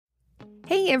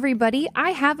Hey everybody,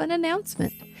 I have an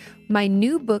announcement. My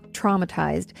new book,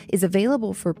 Traumatized, is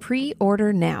available for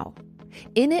pre-order now.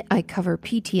 In it, I cover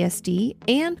PTSD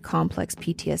and complex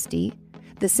PTSD,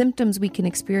 the symptoms we can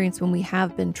experience when we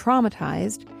have been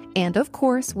traumatized, and of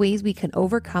course, ways we can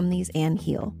overcome these and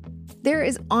heal. There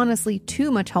is honestly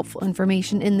too much helpful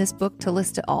information in this book to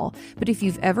list it all, but if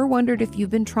you've ever wondered if you've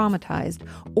been traumatized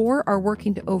or are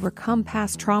working to overcome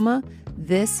past trauma,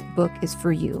 this book is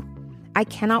for you. I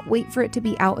cannot wait for it to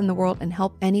be out in the world and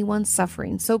help anyone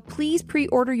suffering, so please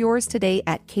pre-order yours today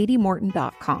at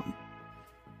katiemorton.com.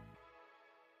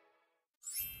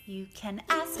 You can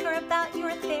ask her about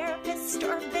your therapist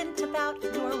or vent about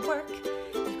your work.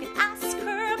 You can ask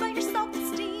her about your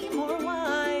self-esteem or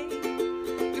why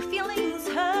your feelings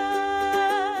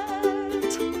hurt.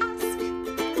 Ask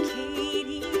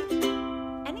Katie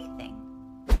anything.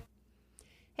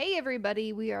 Hey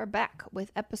everybody, we are back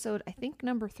with episode, I think,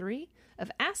 number 3 of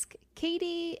Ask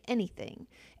Katie Anything.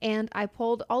 And I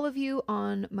polled all of you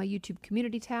on my YouTube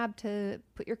community tab to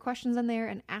put your questions in there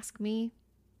and ask me,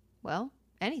 well,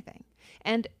 anything.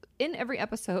 And in every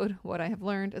episode, what I have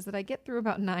learned is that I get through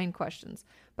about 9 questions,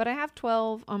 but I have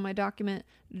 12 on my document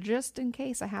just in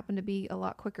case I happen to be a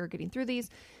lot quicker getting through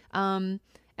these. And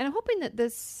I'm hoping that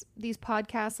these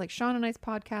podcasts, like Sean and I's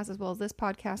podcast, as well as this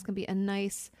podcast, can be a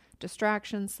nice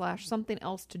distraction / something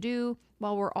else to do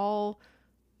while we're all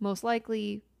most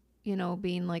likely,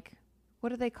 being like, what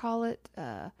do they call it?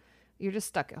 You're just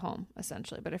stuck at home,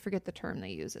 essentially. But I forget the term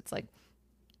they use. It's like,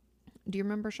 do you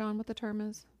remember, Sean, what the term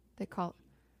is? They call it,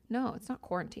 no, it's not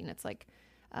quarantine. It's like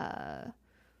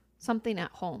something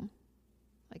at home.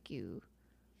 Like you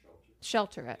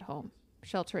shelter at home.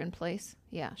 Shelter in place.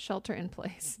 Yeah, shelter in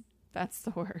place. That's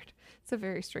the word. It's a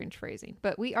very strange phrasing.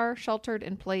 But we are sheltered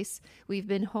in place. We've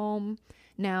been home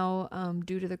now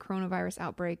due to the coronavirus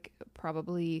outbreak,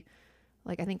 probably,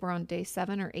 I think we're on day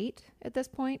 7 or 8 at this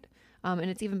point. And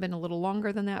it's even been a little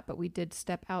longer than that, but we did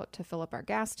step out to fill up our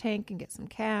gas tank and get some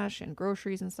cash and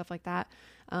groceries and stuff like that.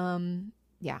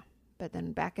 But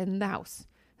then back in the house.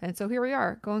 And so here we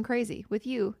are, going crazy with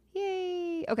you.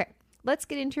 Yay! Okay, let's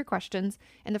get into your questions.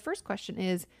 And the first question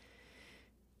is,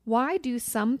 why do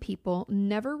some people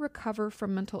never recover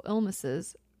from mental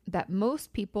illnesses that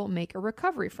most people make a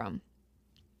recovery from?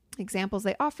 Examples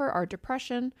they offer are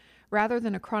depression rather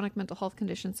than a chronic mental health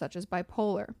condition such as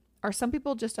bipolar. Are some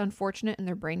people just unfortunate in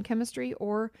their brain chemistry,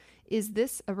 or is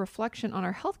this a reflection on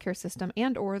our healthcare system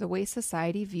and or the way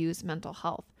society views mental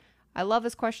health? I love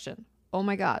this question. Oh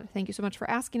my God. Thank you so much for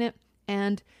asking it.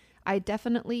 And I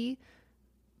definitely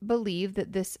believe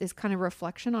that this is kind of a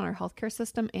reflection on our healthcare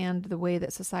system and the way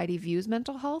that society views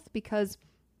mental health, because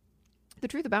the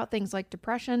truth about things like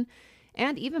depression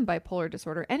and even bipolar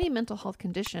disorder, any mental health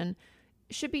condition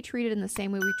should be treated in the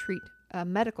same way we treat a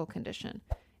medical condition.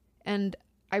 And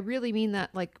I really mean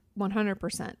that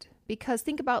 100%, because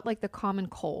think about the common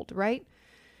cold, right?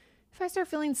 If I start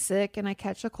feeling sick and I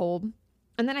catch a cold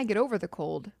and then I get over the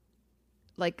cold,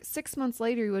 6 months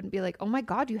later, you wouldn't be like, oh my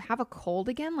God, you have a cold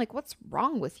again? What's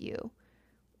wrong with you?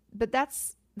 But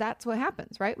that's what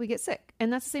happens, right? We get sick.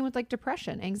 And that's the same with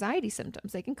depression, anxiety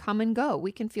symptoms. They can come and go.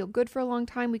 We can feel good for a long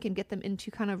time. We can get them into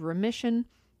kind of remission.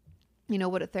 You know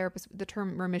what the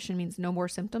term remission means, no more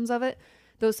symptoms of it.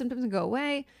 Those symptoms go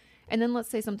away. And then let's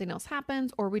say something else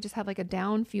happens, or we just have a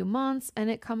down few months and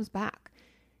it comes back.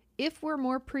 If we're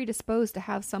more predisposed to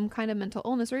have some kind of mental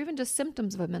illness or even just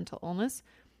symptoms of a mental illness,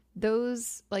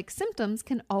 those symptoms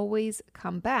can always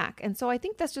come back. And so I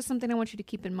think that's just something I want you to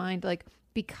keep in mind,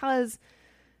 because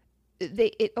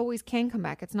it always can come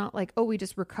back. It's not we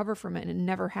just recover from it and it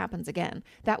never happens again.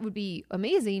 That would be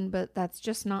amazing, but that's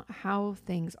just not how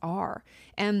things are.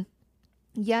 And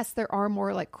yes, there are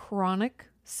more chronic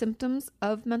symptoms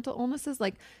of mental illnesses.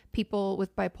 People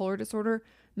with bipolar disorder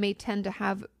may tend to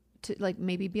have to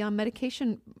maybe be on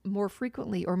medication more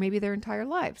frequently, or maybe their entire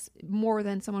lives, more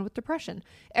than someone with depression.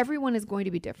 Everyone is going to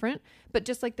be different, but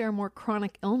just there are more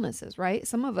chronic illnesses, right?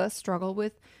 Some of us struggle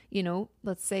with,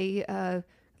 let's say,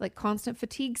 constant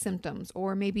fatigue symptoms,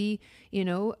 or maybe,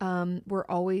 we're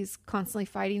always constantly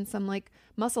fighting some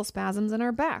muscle spasms in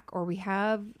our back, or we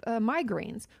have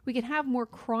migraines. We can have more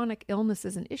chronic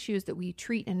illnesses and issues that we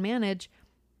treat and manage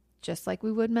just like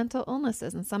we would mental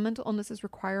illnesses. And some mental illnesses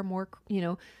require more,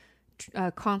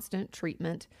 constant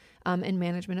treatment and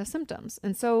management of symptoms.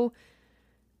 And so,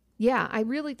 yeah, I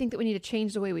really think that we need to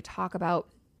change the way we talk about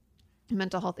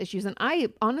mental health issues. And I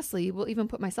honestly will even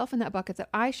put myself in that bucket, that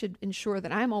I should ensure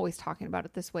that I'm always talking about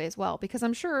it this way as well, because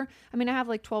I'm sure, I have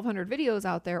 1,200 videos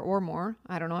out there or more.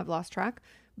 I don't know, I've lost track,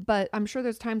 but I'm sure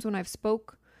there's times when I've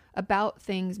spoke about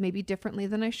things maybe differently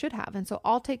than I should have. And so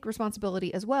I'll take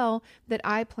responsibility as well that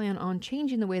I plan on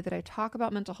changing the way that I talk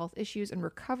about mental health issues and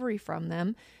recovery from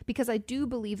them, because I do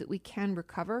believe that we can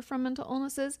recover from mental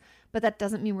illnesses, but that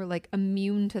doesn't mean we're like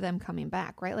immune to them coming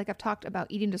back, right? Like I've talked about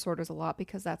eating disorders a lot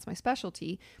because that's my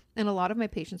specialty. And a lot of my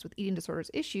patients with eating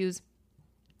disorders issues,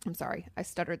 I'm sorry, I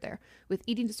stuttered there, with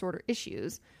eating disorder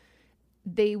issues,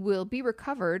 they will be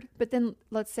recovered, but then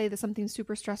let's say that something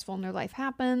super stressful in their life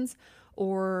happens,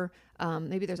 or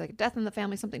maybe there's like a death in the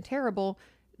family, something terrible,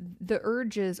 the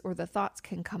urges or the thoughts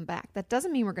can come back. That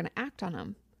doesn't mean we're going to act on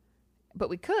them, but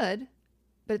we could.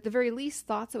 But at the very least,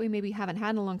 thoughts that we maybe haven't had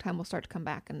in a long time will start to come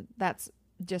back. And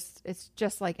it's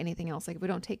just like anything else. Like if we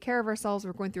don't take care of ourselves,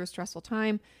 we're going through a stressful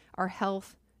time, our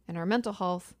health and our mental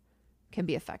health can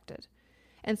be affected.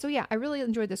 And so, yeah, I really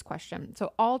enjoyed this question.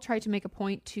 So I'll try to make a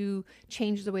point to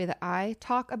change the way that I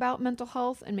talk about mental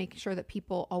health and make sure that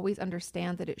people always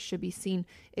understand that it should be seen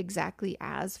exactly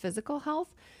as physical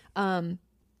health,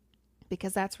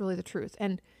 because that's really the truth.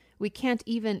 And we can't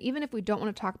even if we don't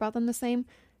want to talk about them the same,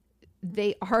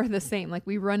 they are the same. Like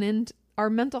our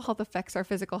mental health affects our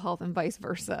physical health and vice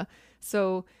versa.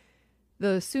 So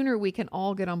the sooner we can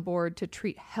all get on board to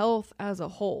treat health as a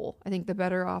whole, I think the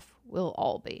better off we'll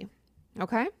all be.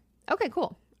 Okay,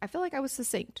 cool. I feel like I was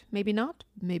succinct. Maybe not.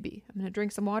 Maybe. I'm going to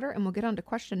drink some water and we'll get on to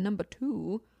question number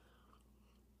 2.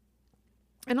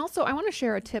 And also, I want to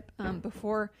share a tip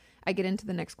before I get into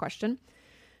the next question.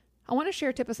 I want to share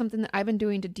a tip of something that I've been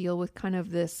doing to deal with kind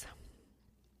of this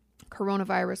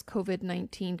coronavirus,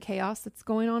 COVID-19 chaos that's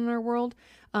going on in our world.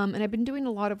 And I've been doing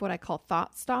a lot of what I call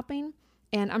thought stopping.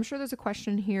 And I'm sure there's a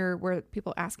question here where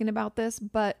people are asking about this,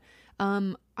 but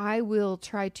I will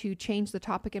try to change the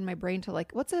topic in my brain to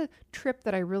like, what's a trip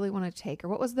that I really want to take? Or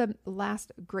what was the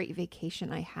last great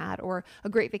vacation I had? Or a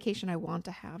great vacation I want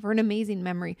to have? Or an amazing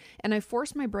memory? And I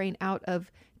force my brain out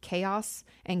of chaos,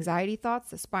 anxiety thoughts,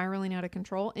 the spiraling out of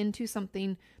control, into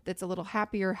something that's a little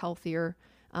happier, healthier,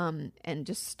 and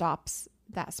just stops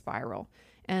that spiral.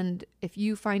 And if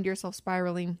you find yourself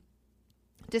spiraling,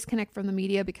 disconnect from the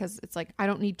media, because it's like, I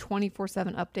don't need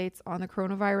 24/7 updates on the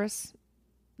coronavirus.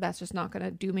 That's just not going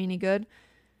to do me any good.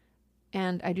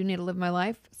 And I do need to live my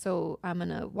life. So I'm going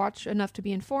to watch enough to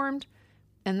be informed,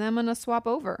 and then I'm going to swap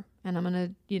over, and I'm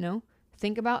going to,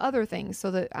 think about other things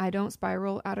so that I don't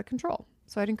spiral out of control.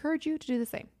 So I'd encourage you to do the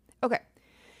same. Okay.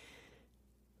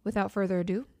 Without further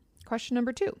ado, question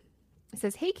number 2. It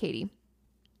says, "Hey, Katie,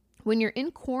 when you're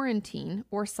in quarantine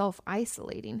or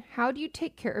self-isolating, how do you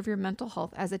take care of your mental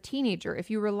health as a teenager if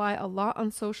you rely a lot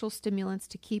on social stimulants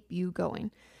to keep you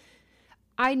going?"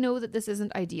 I know that this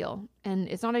isn't ideal, and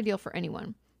it's not ideal for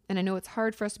anyone. And I know it's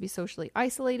hard for us to be socially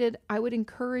isolated. I would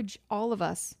encourage all of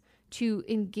us to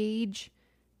engage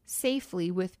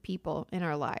safely with people in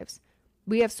our lives.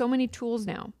 We have so many tools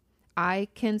now. I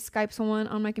can Skype someone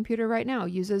on my computer right now,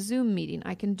 use a Zoom meeting.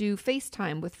 I can do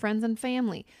FaceTime with friends and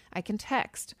family. I can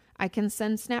text. I can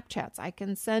send Snapchats. I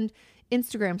can send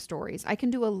Instagram stories. I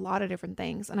can do a lot of different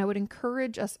things. And I would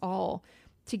encourage us all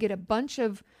to get a bunch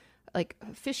of like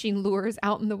fishing lures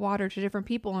out in the water to different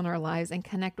people in our lives and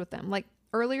connect with them. Like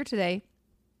earlier today,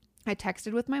 I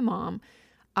texted with my mom.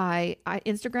 I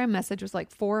Instagram message was like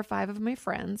 4 or 5 of my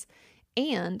friends,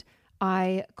 and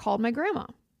I called my grandma.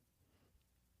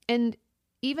 And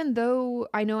even though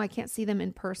I know I can't see them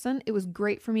in person, it was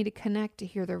great for me to connect, to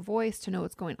hear their voice, to know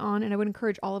what's going on. And I would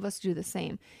encourage all of us to do the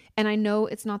same. And I know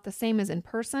it's not the same as in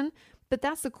person, but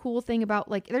that's the cool thing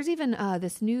about, like, there's even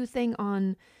this new thing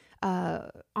on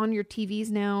your TVs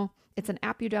now. It's an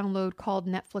app you download called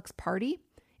Netflix Party.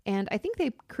 And I think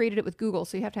they created it with Google.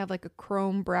 So you have to have like a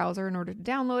Chrome browser in order to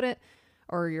download it,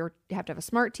 or you have to have a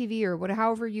smart TV or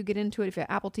however you get into it. If you have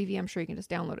Apple TV, I'm sure you can just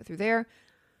download it through there.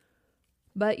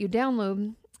 But you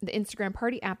download the Instagram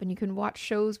Party app and you can watch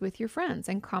shows with your friends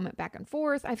and comment back and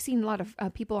forth. I've seen a lot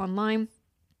of people online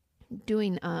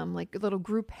doing like little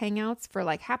group hangouts for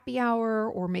like happy hour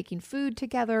or making food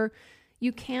together.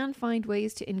 You can find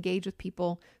ways to engage with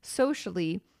people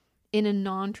socially in a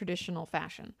non-traditional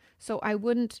fashion. So I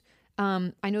wouldn't,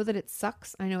 I know that it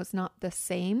sucks. I know it's not the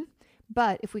same,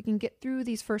 but if we can get through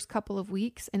these first couple of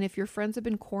weeks, and if your friends have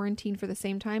been quarantined for the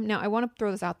same time, now I want to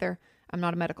throw this out there. I'm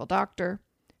not a medical doctor.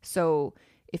 So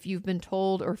if you've been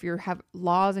told, or if you have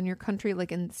laws in your country,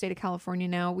 like in the state of California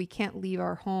now, we can't leave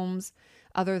our homes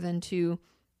other than to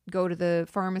go to the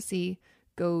pharmacy,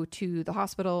 go to the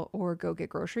hospital, or go get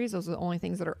groceries. Those are the only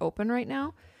things that are open right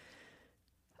now.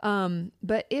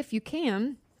 But if you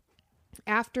can,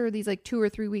 after these like 2 or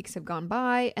 3 weeks have gone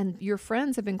by and your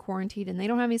friends have been quarantined and they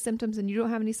don't have any symptoms and you don't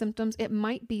have any symptoms, it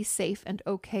might be safe and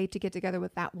okay to get together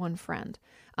with that one friend.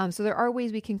 So there are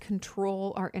ways we can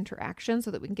control our interaction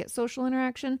so that we can get social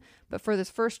interaction. But for this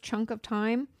first chunk of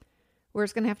time, we're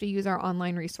just going to have to use our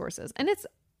online resources. And it's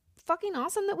fucking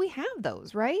awesome that we have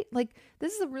those, right? Like,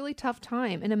 this is a really tough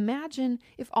time. And imagine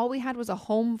if all we had was a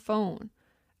home phone.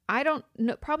 I don't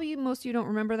know, probably most of you don't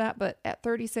remember that, but at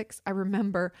 36, I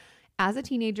remember as a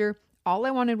teenager, all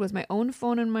I wanted was my own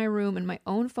phone in my room and my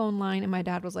own phone line. And my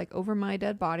dad was like, over my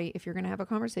dead body, if you're going to have a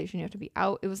conversation, you have to be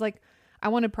out. It was like, I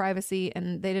wanted privacy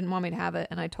and they didn't want me to have it.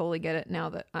 And I totally get it now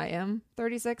that I am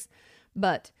 36.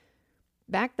 But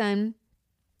back then,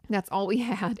 that's all we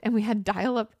had. And we had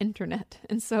dial-up internet.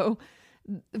 And so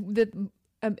the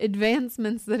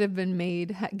advancements that have been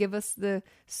made give us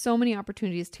so many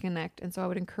opportunities to connect. And so I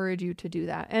would encourage you to do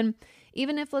that. And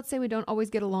even if, let's say, we don't always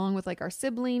get along with like our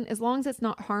sibling, as long as it's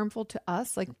not harmful to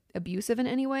us, like abusive in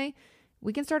any way,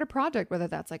 we can start a project, whether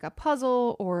that's like a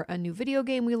puzzle or a new video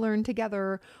game we learn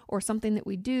together or something that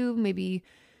we do. Maybe,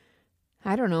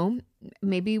 I don't know,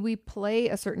 maybe we play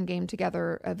a certain game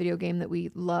together, a video game that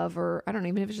we love, or I don't know,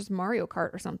 even if it's just Mario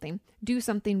Kart or something. Do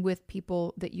something with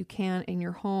people that you can in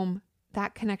your home.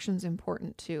 That connection's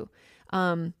important too.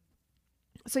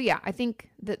 So yeah, I think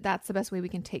that that's the best way we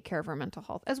can take care of our mental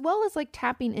health, as well as like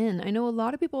tapping in. I know a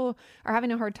lot of people are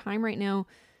having a hard time right now.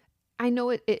 I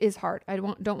know it is hard. I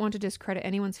don't want to discredit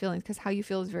anyone's feelings, because how you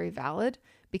feel is very valid,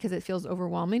 because it feels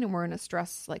overwhelming and we're in a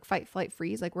stress, like fight, flight,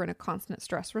 freeze, like we're in a constant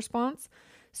stress response.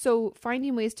 So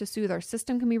finding ways to soothe our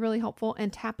system can be really helpful,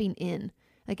 and tapping in.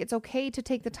 Like, it's okay to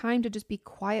take the time to just be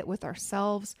quiet with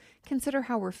ourselves, consider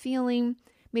how we're feeling.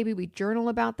 Maybe we journal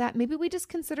about that. Maybe we just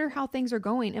consider how things are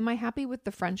going. Am I happy with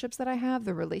the friendships that I have,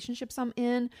 the relationships I'm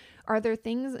in? Are there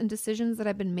things and decisions that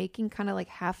I've been making kind of like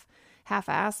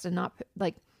half-assed and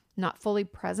not fully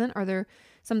present? Are there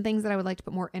some things that I would like to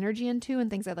put more energy into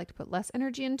and things I'd like to put less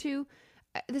energy into?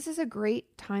 This is a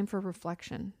great time for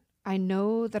reflection. I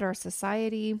know that our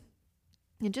society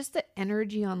and just the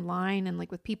energy online and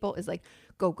like with people is like,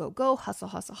 go, go, go, hustle,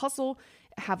 hustle, hustle,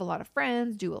 have a lot of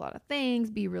friends, do a lot of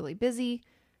things, be really busy.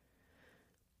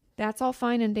 That's all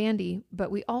fine and dandy,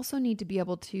 but we also need to be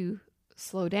able to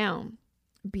slow down,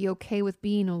 be okay with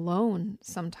being alone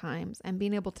sometimes, and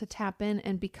being able to tap in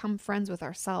and become friends with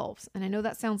ourselves. And I know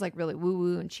that sounds like really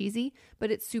woo-woo and cheesy, but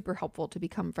it's super helpful to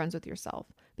become friends with yourself,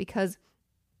 because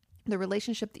the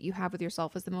relationship that you have with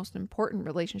yourself is the most important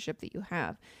relationship that you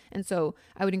have. And so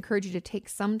I would encourage you to take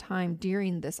some time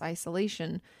during this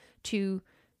isolation to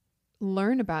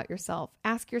learn about yourself,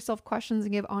 ask yourself questions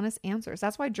and give honest answers.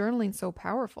 That's why journaling is so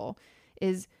powerful,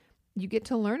 is you get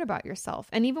to learn about yourself.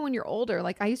 And even when you're older,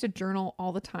 like I used to journal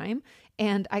all the time,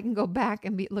 and I can go back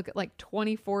and look at like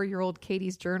 24-year-old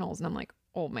Katie's journals, and I'm like,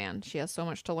 oh man, she has so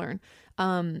much to learn.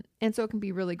 And so it can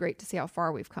be really great to see how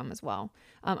far we've come as well.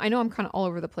 I know I'm kind of all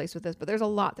over the place with this, but there's a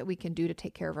lot that we can do to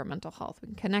take care of our mental health. We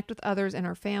can connect with others in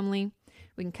our family.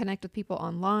 We can connect with people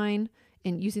online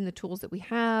and using the tools that we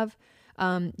have.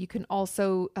 You can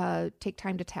also take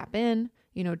time to tap in,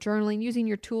 journaling, using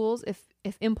your tools.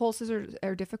 If impulses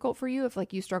are difficult for you, if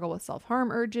like you struggle with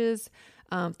self-harm urges,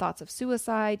 thoughts of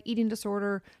suicide, eating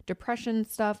disorder, depression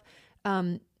stuff,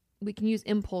 we can use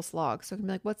impulse logs. So it can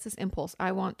be like, what's this impulse?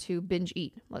 I want to binge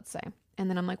eat, let's say. And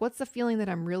then I'm like, what's the feeling that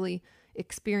I'm really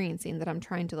experiencing that I'm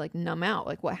trying to like numb out?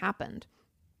 Like, what happened?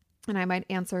 And I might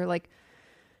answer like,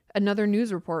 another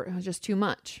news report was just too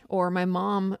much. Or my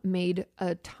mom made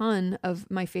a ton of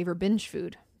my favorite binge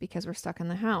food because we're stuck in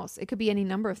the house. It could be any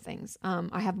number of things.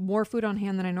 I have more food on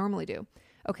hand than I normally do.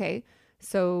 Okay,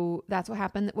 so that's what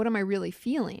happened. What am I really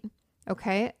feeling?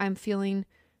 Okay, I'm feeling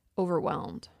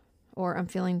overwhelmed, or I'm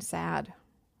feeling sad,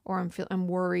 or I'm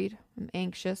worried, I'm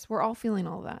anxious. We're all feeling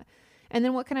all that. And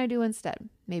then what can I do instead?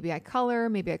 Maybe I color,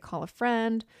 maybe I call a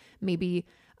friend, maybe,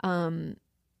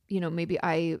 maybe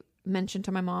I mention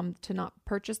to my mom to not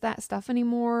purchase that stuff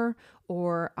anymore,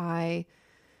 or I,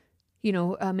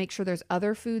 make sure there's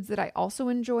other foods that I also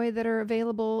enjoy that are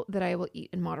available that I will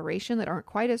eat in moderation that aren't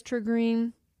quite as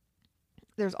triggering.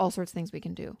 There's all sorts of things we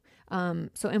can do.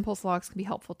 So impulse logs can be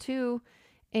helpful too.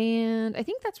 And I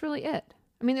think that's really it.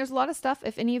 I mean, there's a lot of stuff.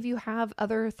 If any of you have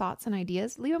other thoughts and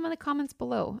ideas, leave them in the comments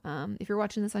below. If you're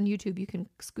watching this on YouTube, you can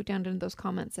scoot down into those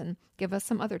comments and give us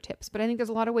some other tips. But I think there's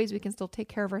a lot of ways we can still take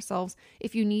care of ourselves.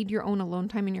 If you need your own alone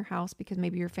time in your house because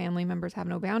maybe your family members have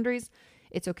no boundaries,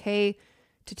 it's okay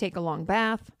to take a long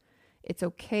bath. It's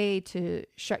okay to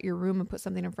shut your room and put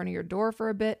something in front of your door for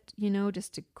a bit,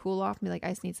 just to cool off and be like, I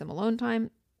just need some alone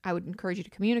time. I would encourage you to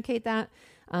communicate that.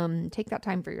 Take that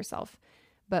time for yourself.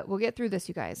 But we'll get through this,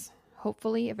 you guys.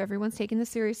 hopefully, if everyone's taking this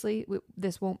seriously,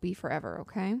 this won't be forever,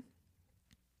 okay?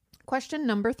 Question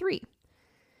number 3.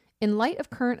 In light of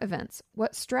current events,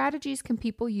 what strategies can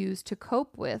people use to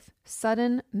cope with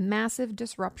sudden, massive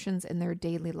disruptions in their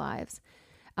daily lives?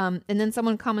 And then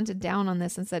someone commented down on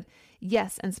this and said,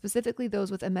 yes, and specifically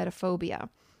those with emetophobia.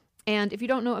 And if you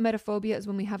don't know, emetophobia is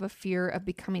when we have a fear of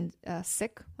becoming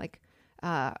sick. Like,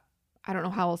 I don't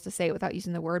know how else to say it without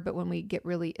using the word, but when we get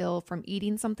really ill from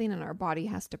eating something and our body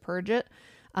has to purge it,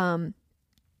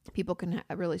 people can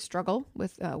really struggle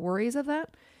with worries of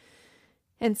that.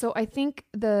 And so I think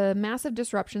the massive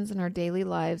disruptions in our daily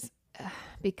lives,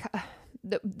 because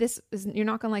this is, you're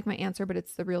not going to like my answer, but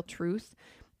it's the real truth,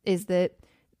 is that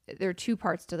there are 2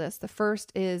 parts to this. The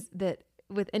first is that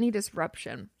with any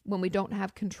disruption, when we don't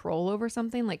have control over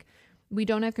something, like we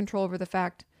don't have control over the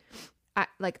fact,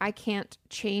 I can't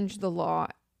change the law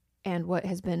and what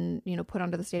has been, put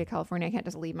onto the state of California. I can't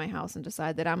just leave my house and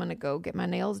decide that I'm going to go get my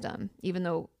nails done, even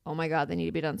though, oh my God, they need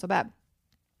to be done so bad.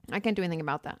 I can't do anything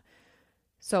about that.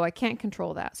 So I can't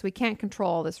control that. So we can't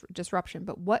control this disruption,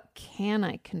 but what can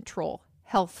I control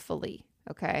healthfully?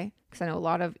 Okay. Because I know a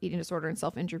lot of eating disorder and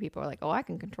self-injury people are like, oh, I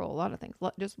can control a lot of things.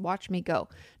 Just watch me go.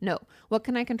 No. What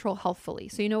can I control healthfully?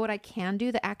 So you know what I can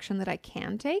do? The action that I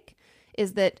can take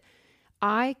is that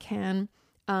I can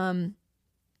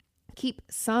keep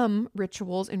some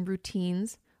rituals and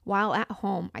routines while at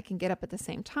home. I can get up at the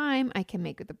same time. I can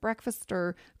make the breakfast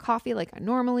or coffee like I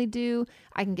normally do.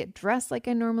 I can get dressed like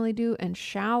I normally do and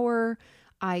shower.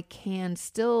 I can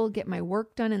still get my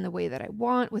work done in the way that I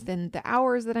want within the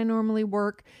hours that I normally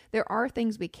work. There are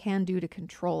things we can do to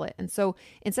control it. And so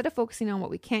instead of focusing on what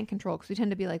we can't control, because we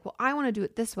tend to be like, well, I want to do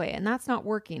it this way and that's not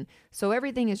working, so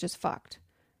everything is just fucked.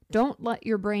 Don't let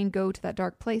your brain go to that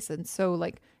dark place. And so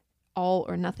like all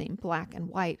or nothing, black and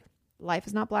white. Life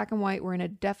is not black and white. We're in a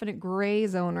definite gray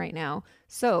zone right now.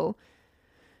 So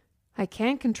I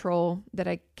can't control that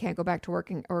I can't go back to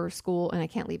working or school and I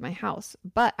can't leave my house,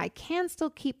 but I can still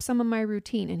keep some of my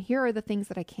routine. And here are the things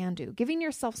that I can do. Giving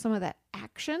yourself some of that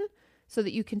action so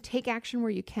that you can take action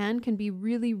where you can be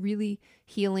really, really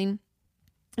healing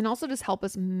and also just help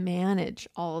us manage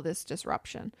all of this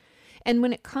disruption. And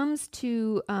when it comes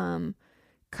to kind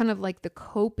of like the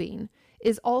coping,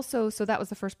 is also, so that was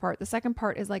the first part. The second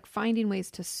part is like finding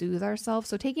ways to soothe ourselves.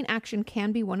 So taking action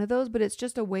can be one of those, but it's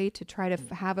just a way to try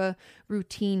to have a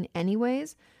routine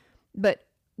anyways. But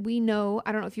we know,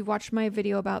 I don't know if you've watched my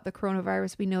video about the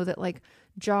coronavirus, we know that like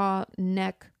jaw,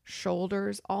 neck,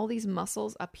 shoulders, all these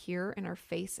muscles up here in our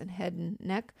face and head and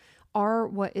neck are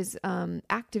what is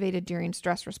activated during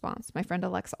stress response. My friend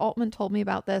Alexa Altman told me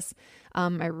about this.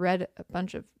 I went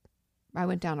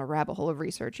down a rabbit hole of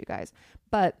research, you guys,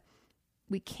 but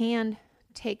we can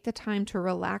take the time to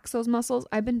relax those muscles.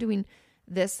 I've been doing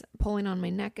this, pulling on my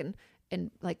neck and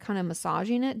like kind of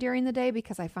massaging it during the day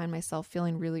because I find myself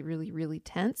feeling really, really, really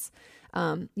tense.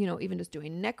 Even just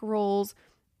doing neck rolls.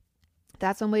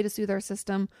 That's one way to soothe our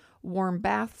system. Warm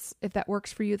baths, if that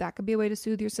works for you, that could be a way to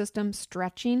soothe your system.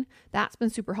 Stretching, that's been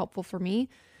super helpful for me.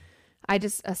 I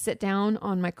just sit down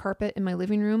on my carpet in my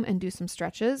living room and do some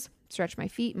stretches. Stretch my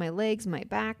feet, my legs, my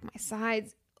back, my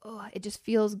sides. Oh, it just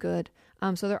feels good.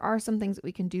 So there are some things that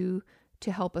we can do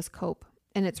to help us cope.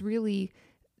 And it's really,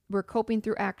 we're coping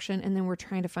through action and then we're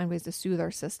trying to find ways to soothe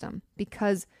our system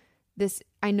because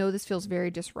I know this feels very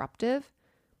disruptive,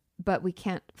 but we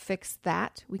can't fix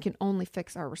that. We can only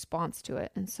fix our response to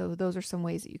it. And so those are some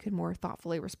ways that you can more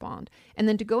thoughtfully respond. And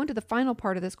then to go into the final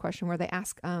part of this question where they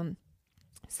ask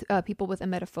people with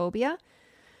emetophobia,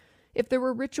 if there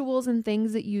were rituals and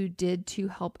things that you did to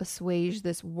help assuage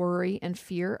this worry and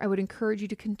fear, I would encourage you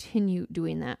to continue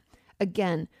doing that.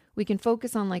 Again, we can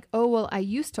focus on like, oh, well, I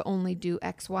used to only do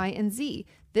X, Y, and Z.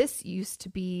 This used to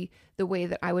be the way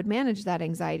that I would manage that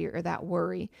anxiety or that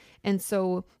worry. And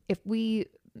so if we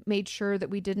made sure that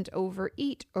we didn't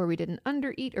overeat or we didn't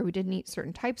undereat or we didn't eat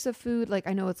certain types of food, like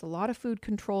I know it's a lot of food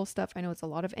control stuff. I know it's a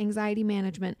lot of anxiety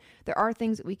management. There are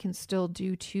things that we can still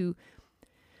do to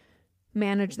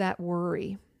manage that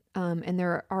worry. And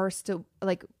there are still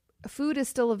like food is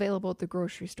still available at the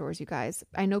grocery stores, you guys.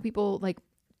 I know people like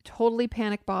totally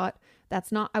panic bought.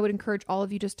 That's not, I would encourage all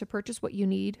of you just to purchase what you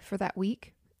need for that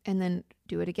week and then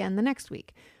do it again the next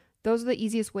week. Those are the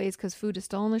easiest ways because food is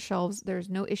still on the shelves. There's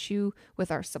no issue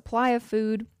with our supply of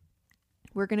food.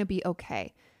 We're going to be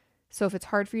okay. So if it's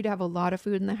hard for you to have a lot of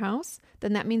food in the house,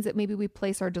 then that means that maybe we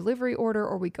place our delivery order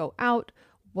or we go out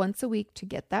once a week to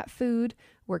get that food.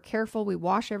 We're careful. We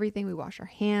wash everything. We wash our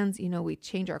hands. We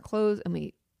change our clothes and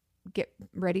we get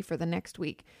ready for the next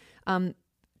week.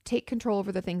 Take control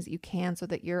over the things that you can so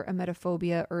that your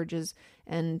emetophobia urges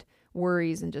and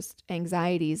worries and just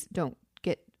anxieties don't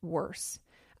get worse.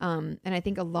 And I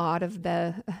think a lot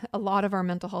of our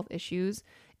mental health issues,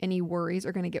 any worries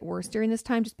are going to get worse during this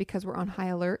time just because we're on high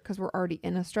alert, because we're already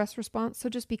in a stress response. So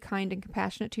just be kind and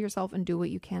compassionate to yourself and do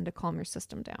what you can to calm your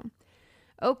system down.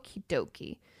 Okie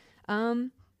dokie.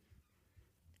 On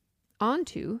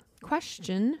to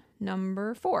question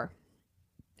number 4.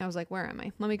 I was like, where am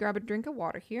I? Let me grab a drink of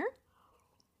water here.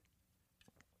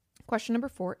 Question number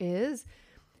 4 is,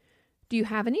 do you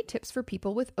have any tips for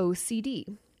people with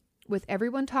OCD? With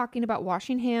everyone talking about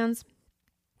washing hands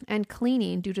and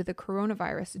cleaning due to the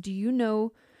coronavirus, do you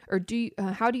know, or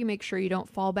how do you make sure you don't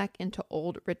fall back into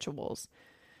old rituals?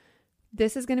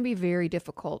 This is going to be very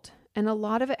difficult. And a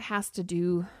lot of it has to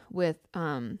do with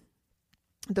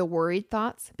the worried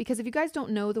thoughts. Because if you guys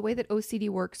don't know, the way that OCD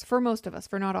works, for most of us,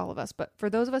 for not all of us, but for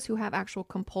those of us who have actual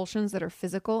compulsions that are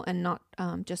physical and not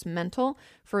just mental,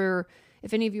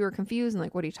 if any of you are confused and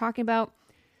like, what are you talking about?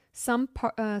 Some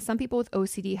people with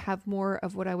OCD have more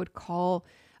of what I would call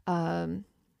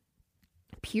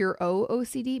pure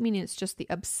OCD, meaning it's just the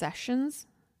obsessions.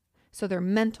 So they're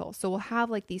mental. So we'll have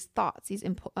like these thoughts, these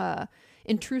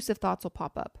intrusive thoughts will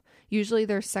pop up. Usually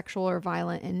they're sexual or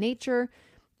violent in nature.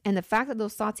 And the fact that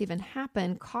those thoughts even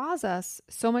happen cause us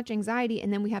so much anxiety.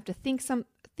 And then we have to think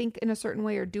in a certain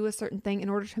way or do a certain thing in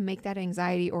order to make that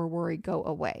anxiety or worry go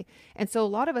away. And so a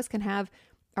lot of us can have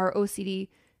our OCD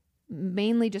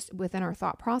mainly just within our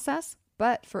thought process.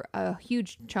 But for a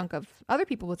huge chunk of other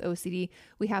people with OCD,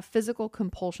 we have physical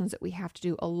compulsions that we have to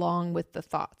do along with the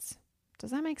thoughts.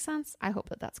 Does that make sense? I hope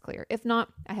that that's clear. If not,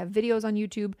 I have videos on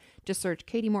YouTube. Just search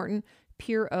Katie Morton,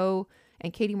 Pure O,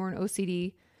 and Katie Morton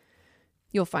OCD.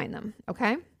 You'll find them,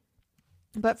 okay?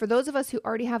 But for those of us who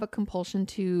already have a compulsion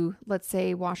to, let's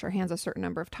say, wash our hands a certain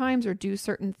number of times or do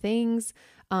certain things,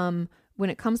 when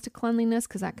it comes to cleanliness,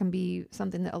 because that can be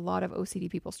something that a lot of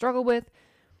OCD people struggle with,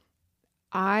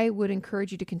 I would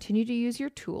encourage you to continue to use your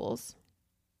tools.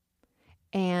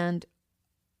 And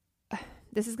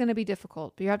this is going to be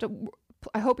difficult, but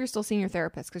I hope you're still seeing your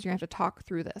therapist because you're going to have to talk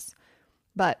through this.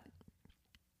 But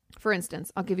for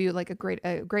instance, I'll give you like a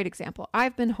great example.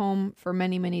 I've been home for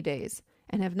many, many days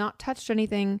and have not touched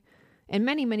anything in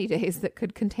many, many days that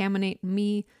could contaminate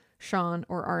me, Sean,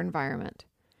 or our environment.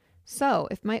 So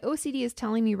if my OCD is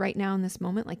telling me right now in this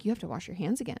moment, like, you have to wash your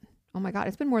hands again. Oh my God,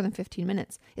 it's been more than 15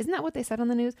 minutes. Isn't that what they said on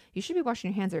the news? You should be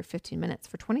washing your hands every 15 minutes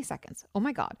for 20 seconds. Oh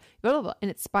my God, blah, blah, blah.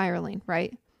 And it's spiraling,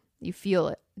 right? You feel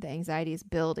it. The anxiety is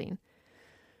building.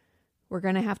 We're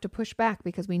going to have to push back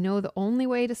because we know the only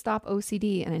way to stop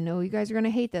OCD, and I know you guys are going to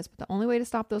hate this, but the only way to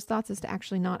stop those thoughts is to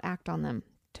actually not act on them,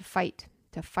 to fight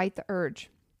the urge.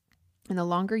 And the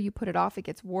longer you put it off, it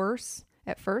gets worse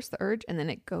at first, the urge, and then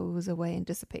it goes away and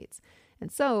dissipates.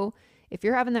 And so if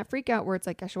you're having that freak out where it's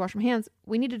like, I should wash my hands,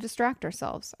 we need to distract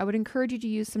ourselves. I would encourage you to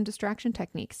use some distraction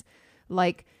techniques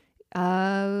like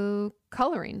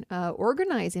coloring,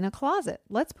 organizing a closet.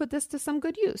 Let's put this to some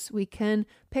good use. We can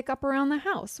pick up around the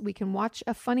house. We can watch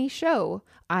a funny show.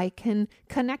 I can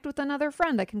connect with another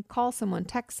friend. I can call someone,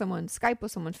 text someone, Skype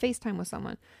with someone, FaceTime with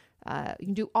someone. You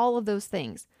can do all of those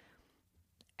things.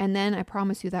 And then I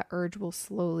promise you that urge will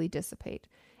slowly dissipate.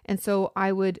 And so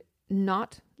I would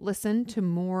not listen to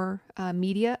more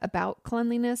media about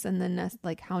cleanliness and then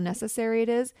like how necessary it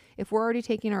is. If we're already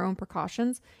taking our own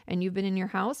precautions and you've been in your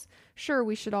house, sure,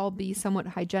 we should all be somewhat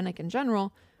hygienic in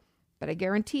general, but I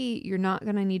guarantee you're not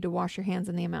going to need to wash your hands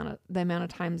in the amount of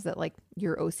times that like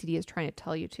your OCD is trying to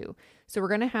tell you to. So we're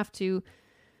going to have to,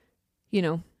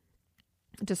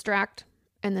 distract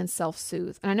and then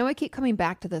self-soothe. And I know I keep coming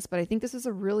back to this, but I think this is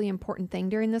a really important thing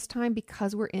during this time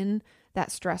because we're in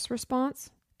that stress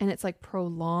response and it's like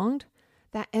prolonged.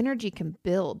 That energy can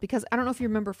build because I don't know if you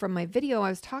remember from my video,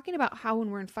 I was talking about how when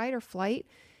we're in fight or flight,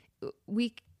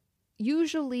 it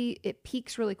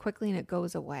peaks really quickly and it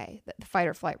goes away, the fight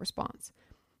or flight response.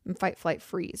 Fight, flight,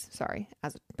 freeze, sorry.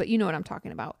 But you know what I'm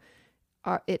talking about.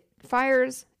 It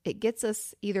fires, it gets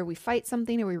us, either we fight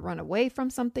something or we run away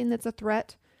from something that's a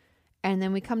threat. And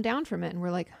then we come down from it and we're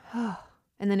like, oh.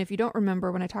 And then if you don't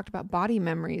remember when I talked about body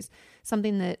memories,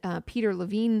 something that Peter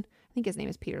Levine, I think his name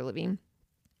is Peter Levine,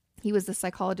 he was the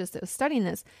psychologist that was studying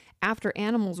this. After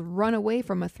animals run away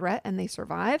from a threat and they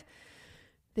survive,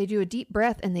 they do a deep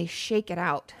breath and they shake it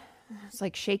out. It's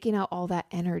like shaking out all that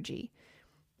energy.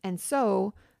 And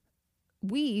so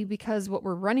because what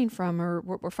we're running from or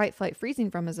what we're fight, flight,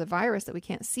 freezing from is a virus that we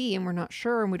can't see and we're not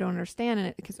sure and we don't understand and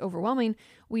it gets overwhelming,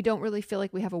 we don't really feel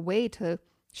like we have a way to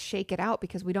shake it out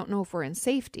because we don't know if we're in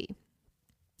safety.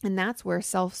 And that's where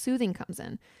self-soothing comes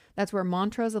in. That's where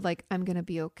mantras of like, I'm going to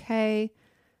be okay.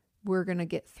 We're going to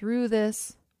get through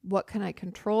this. What can I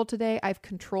control today? I've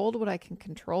controlled what I can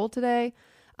control today.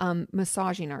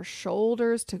 massaging our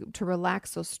shoulders to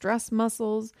relax those stress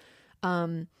muscles.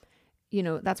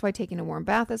 That's why taking a warm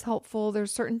bath is helpful.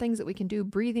 There's certain things that we can do,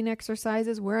 breathing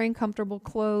exercises, wearing comfortable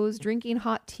clothes, drinking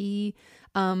hot tea.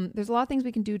 There's a lot of things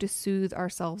we can do to soothe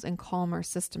ourselves and calm our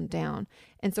system down.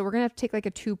 And so we're going to have to take like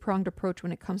a two-pronged approach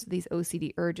when it comes to these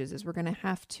OCD urges, is we're going to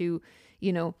have to,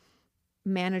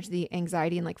 manage the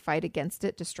anxiety and like fight against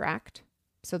it, distract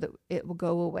so that it will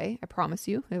go away. I promise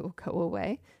you, it will go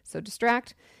away. So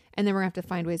distract. And then we're going to have to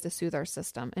find ways to soothe our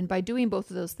system. And by doing both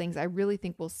of those things, I really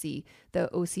think we'll see the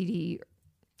OCD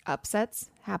upsets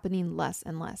happening less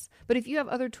and less. But if you have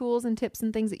other tools and tips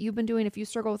and things that you've been doing, if you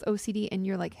struggle with OCD and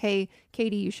you're like, hey,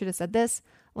 Katie, you should have said this,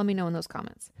 let me know in those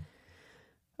comments.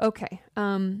 Okay.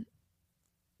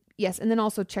 Yes. And then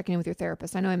also checking in with your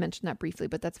therapist. I know I mentioned that briefly,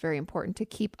 but that's very important to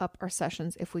keep up our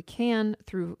sessions if we can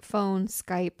through phone,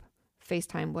 Skype,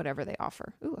 FaceTime, whatever they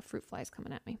offer. Ooh, a fruit fly is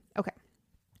coming at me. Okay.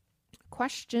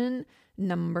 Question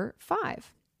number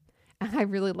 5. And I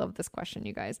really love this question,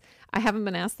 you guys. I haven't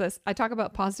been asked this. I talk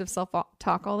about positive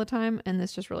self-talk all the time, and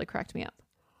this just really cracked me up.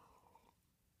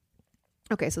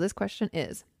 Okay, so this question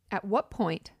is, at what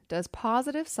point does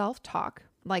positive self-talk,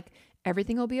 like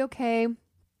everything will be okay,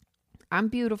 I'm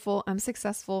beautiful, I'm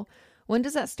successful, when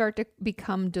does that start to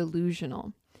become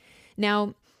delusional?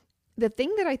 Now, the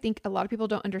thing that I think a lot of people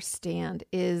don't understand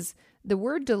is the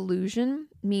word delusion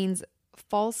means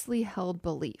falsely held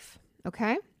belief.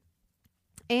 Okay.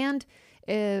 And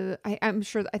I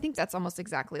think that's almost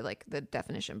exactly like the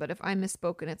definition. But if I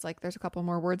misspoke and it's like there's a couple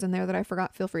more words in there that I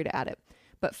forgot, feel free to add it.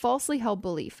 But falsely held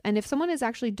belief. And if someone is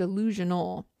actually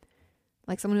delusional,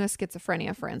 like someone who has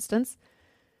schizophrenia, for instance,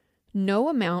 no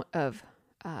amount of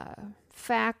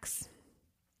facts,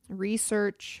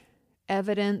 research,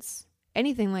 evidence,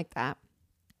 anything like that,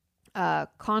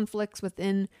 conflicts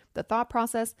within the thought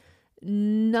process,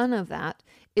 none of that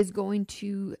is going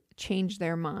to change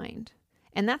their mind.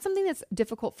 And that's something that's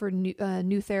difficult for new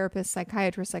therapists,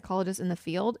 psychiatrists, psychologists in the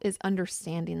field, is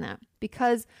understanding that.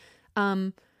 Because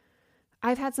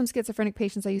I've had some schizophrenic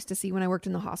patients I used to see when I worked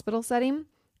in the hospital setting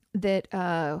that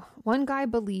one guy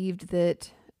believed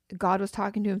that God was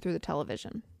talking to him through the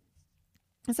television.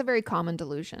 It's a very common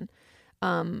delusion.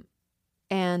 And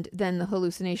then the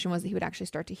hallucination was that he would actually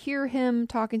start to hear him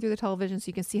talking through the television. So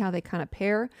you can see how they kind of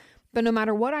pair. But no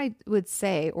matter what I would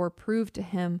say or prove to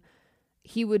him,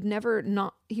 he could never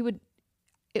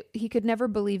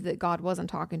believe that God wasn't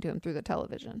talking to him through the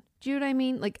television. Do you know what I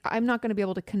mean? Like, I'm not going to be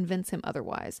able to convince him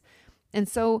otherwise. And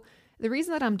so the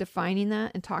reason that I'm defining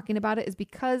that and talking about it is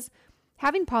because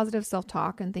having positive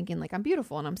self-talk and thinking like I'm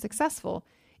beautiful and I'm successful,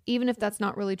 even if that's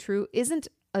not really true, isn't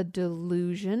a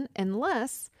delusion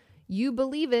unless you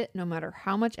believe it, no matter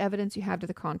how much evidence you have to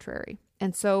the contrary.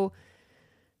 And so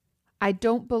I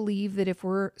don't believe that if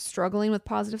we're struggling with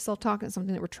positive self-talk and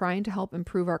something that we're trying to help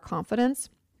improve our confidence,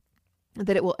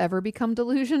 that it will ever become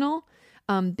delusional,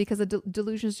 because the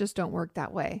delusions just don't work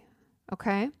that way.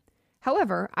 Okay.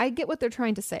 However, I get what they're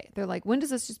trying to say. They're like, when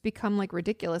does this just become like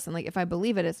ridiculous? And like, if I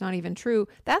believe it, it's not even true.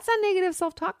 That's that negative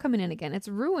self-talk coming in again. It's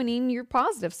ruining your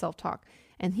positive self-talk.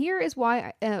 And here is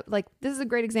why, this is a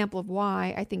great example of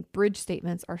why I think bridge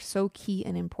statements are so key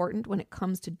and important when it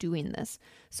comes to doing this.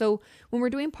 So when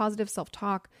we're doing positive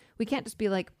self-talk, we can't just be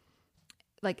like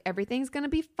everything's going to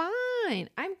be fine.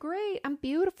 I'm great. I'm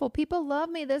beautiful. People love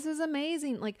me. This is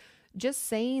amazing. Like, just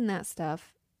saying that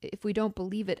stuff, if we don't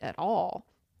believe it at all,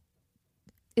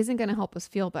 isn't going to help us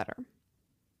feel better.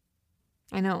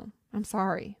 I know. I'm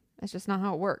sorry. That's just not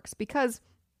how it works. Because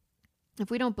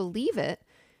if we don't believe it,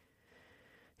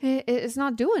 it's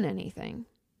not doing anything.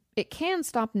 It can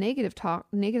stop negative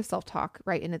self-talk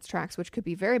right in its tracks, which could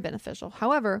be very beneficial.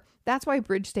 However, that's why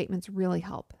bridge statements really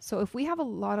help. So if we have a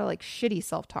lot of like shitty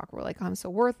self-talk, we're like, I'm so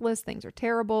worthless, things are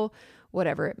terrible,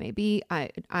 whatever it may be,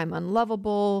 I'm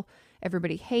unlovable,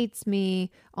 everybody hates me,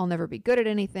 I'll never be good at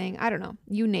anything, I don't know,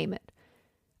 you name it.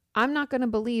 I'm not going to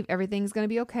believe everything's going to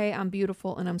be okay, I'm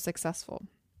beautiful, and I'm successful.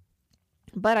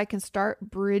 But I can start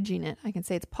bridging it. I can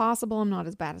say it's possible I'm not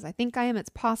as bad as I think I am. It's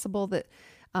possible that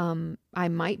I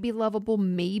might be lovable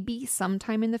maybe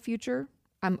sometime in the future.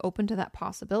 I'm open to that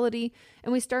possibility.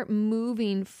 And we start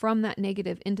moving from that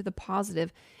negative into the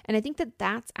positive. And I think that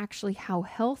that's actually how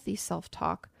healthy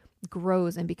self-talk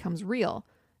grows and becomes real,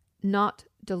 not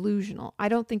delusional. I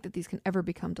don't think that these can ever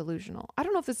become delusional. I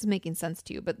don't know if this is making sense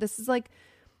to you, but this is like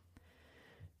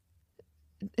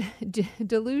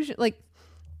delusion, like,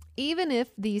 even if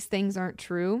these things aren't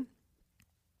true,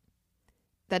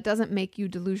 that doesn't make you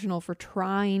delusional for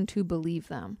trying to believe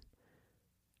them.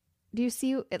 Do you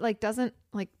see? It like doesn't,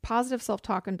 like, positive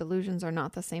self-talk and delusions are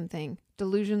not the same thing.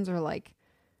 Delusions are like,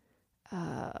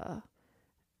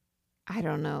 I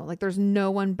don't know, like there's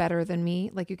no one better than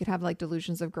me. Like you could have like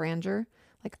delusions of grandeur.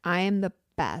 Like I am the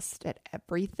best at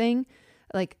everything.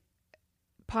 Like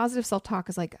positive self-talk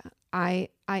is like, I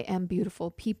am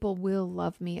beautiful. People will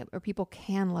love me, or people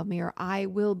can love me, or I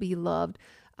will be loved.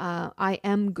 I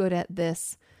am good at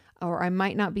this, or I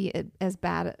might not be as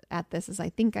bad at this as I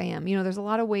think I am. You know, there's a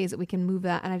lot of ways that we can move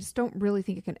that. And I just don't really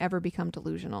think it can ever become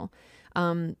delusional.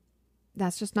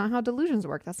 That's just not how delusions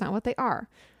work. That's not what they are.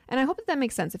 And I hope that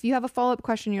makes sense. If you have a follow-up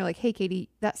question, you're like, hey, Katie,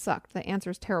 that sucked. The answer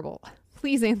is terrible.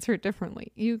 Please answer it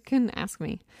differently. You can ask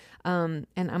me. And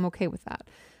I'm okay with that.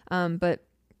 But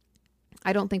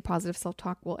I don't think positive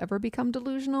self-talk will ever become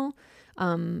delusional,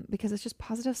 because it's just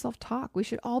positive self-talk. We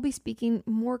should all be speaking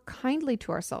more kindly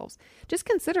to ourselves. Just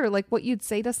consider like what you'd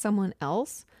say to someone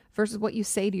else versus what you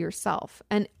say to yourself.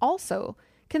 And also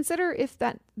consider if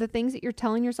that the things that you're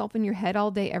telling yourself in your head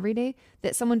all day, every day,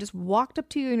 that someone just walked up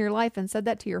to you in your life and said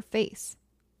that to your face.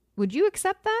 Would you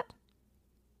accept that?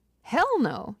 Hell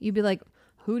no. You'd be like,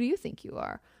 who do you think you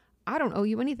are? I don't owe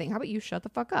you anything. How about you shut the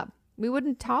fuck up? We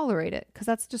wouldn't tolerate it because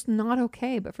that's just not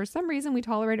okay. But for some reason, we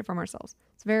tolerate it from ourselves.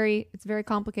 It's very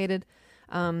complicated.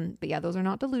 But yeah, those are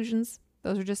not delusions.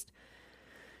 Those are just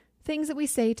things that we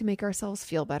say to make ourselves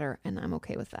feel better. And I'm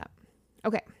okay with that.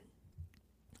 Okay.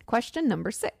 Question number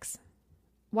 6.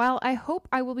 While I hope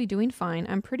I will be doing fine,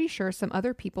 I'm pretty sure some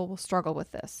other people will struggle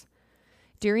with this.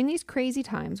 During these crazy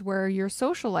times where your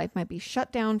social life might be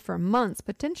shut down for months,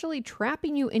 potentially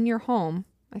trapping you in your home,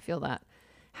 I feel that.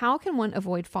 How can one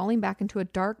avoid falling back into a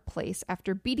dark place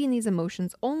after beating these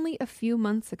emotions only a few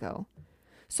months ago?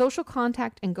 Social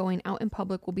contact and going out in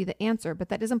public will be the answer, but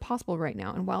that isn't possible right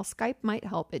now. And while Skype might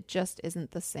help, it just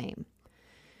isn't the same.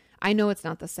 I know it's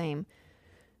not the same.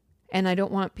 And I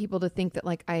don't want people to think that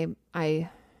like I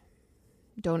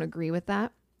don't agree with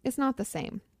that. It's not the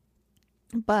same.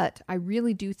 But I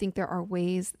really do think there are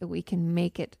ways that we can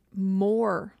make it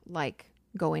more like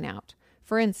going out.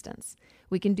 For instance,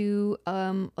 we can do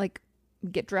like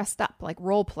get dressed up, like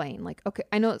role playing. Like, okay,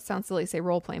 I know it sounds silly to say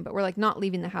role playing, but we're like not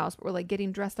leaving the house, but we're like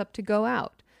getting dressed up to go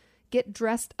out. Get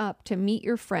dressed up to meet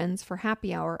your friends for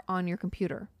happy hour on your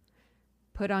computer.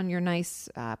 Put on your nice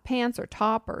pants or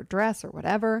top or dress or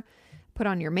whatever. Put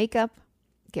on your makeup.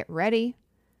 Get ready.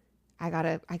 I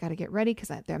gotta get ready because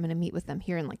I'm going to meet with them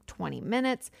here in like 20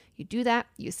 minutes. You do that.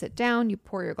 You sit down. You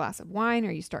pour your glass of wine,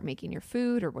 or you start making your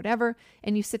food or whatever,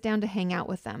 and you sit down to hang out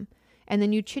with them. And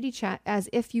then you chitty chat as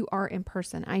if you are in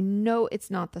person. I know it's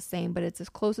not the same, but it's as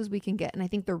close as we can get. And I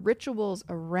think the rituals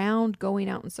around going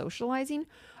out and socializing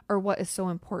are what is so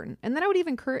important. And then I would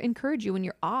even encourage you when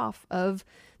you're off of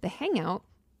the hangout,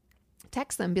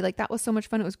 text them, be like, that was so much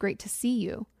fun. It was great to see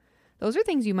you. Those are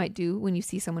things you might do when you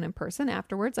see someone in person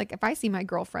afterwards. Like if I see my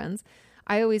girlfriends,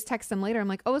 I always text them later. I'm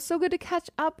like, oh, it's so good to catch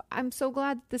up. I'm so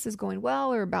glad this is going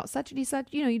well, or about such and such.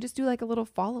 You know, you just do like a little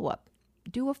follow-up.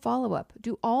 Do a follow-up.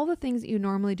 Do all the things that you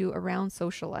normally do around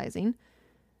socializing,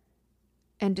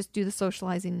 and just do the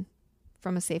socializing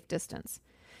from a safe distance.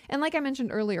 And like I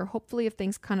mentioned earlier, hopefully if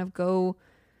things kind of go,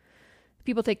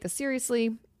 people take this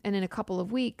seriously, and in a couple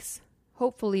of weeks,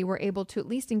 hopefully we're able to at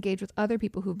least engage with other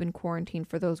people who've been quarantined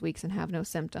for those weeks and have no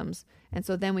symptoms. And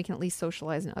so then we can at least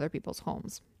socialize in other people's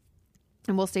homes.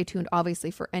 And we'll stay tuned,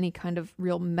 obviously, for any kind of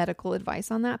real medical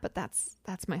advice on that. But that's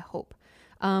my hope.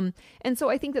 And so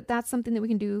I think that that's something that we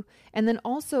can do. And then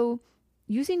also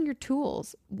using your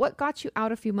tools. What got you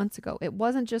out a few months ago? It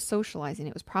wasn't just socializing.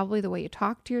 It was probably the way you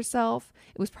talk to yourself.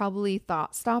 It was probably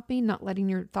thought stopping, not letting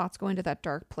your thoughts go into that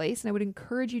dark place. And I would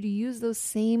encourage you to use those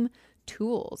same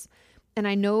tools. And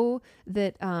I know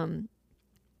that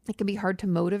it can be hard to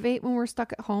motivate when we're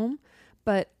stuck at home,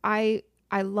 but I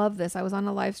love this. I was on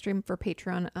a live stream for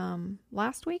Patreon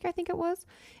last week, I think it was.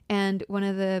 And one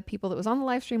of the people that was on the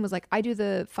live stream was like, I do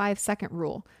the 5-second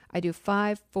rule. I do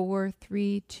 5, 4,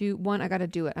 3, 2, 1. I got to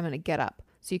do it. I'm going to get up.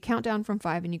 So you count down from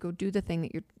 5 and you go do the thing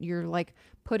that you're like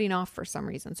putting off for some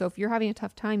reason. So if you're having a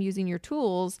tough time using your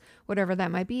tools, whatever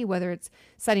that might be, whether it's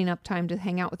setting up time to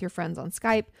hang out with your friends on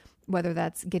Skype, whether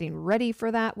that's getting ready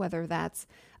for that, whether that's,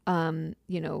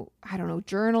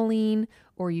 journaling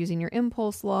or using your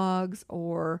impulse logs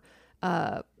or,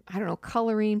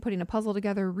 coloring, putting a puzzle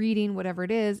together, reading, whatever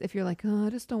it is. If you're like, oh, I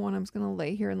just don't want, I'm just going to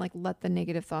lay here and like let the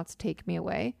negative thoughts take me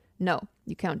away. No,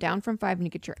 you count down from 5 and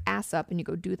you get your ass up and you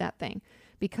go do that thing,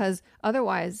 because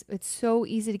otherwise it's so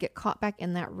easy to get caught back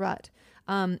in that rut.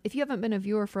 If you haven't been a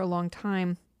viewer for a long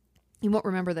time, you won't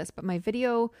remember this, but my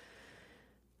video,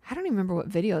 I don't even remember what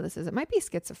video this is. It might be a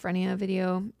schizophrenia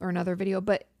video or another video,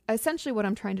 but essentially what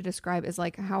I'm trying to describe is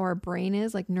like how our brain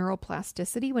is, like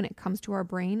neuroplasticity when it comes to our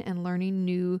brain and learning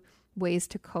new ways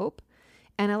to cope.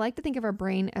 And I like to think of our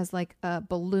brain as like a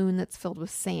balloon that's filled with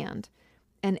sand.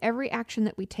 And every action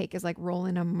that we take is like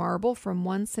rolling a marble from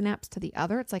one synapse to the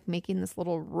other. It's like making this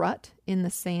little rut in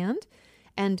the sand.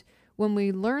 And when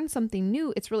we learn something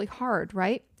new, it's really hard,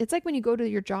 right? It's like when you go to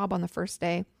your job on the first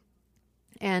day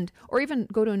or even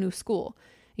go to a new school.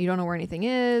 You don't know where anything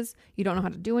is. You don't know how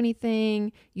to do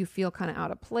anything. You feel kind of out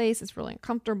of place. It's really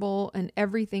uncomfortable and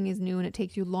everything is new and it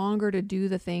takes you longer to do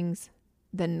the things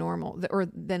than normal or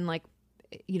than like,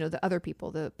 the other people,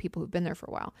 the people who've been there for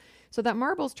a while. So that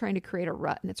marble's trying to create a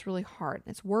rut and it's really hard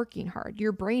and it's working hard.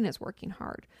 Your brain is working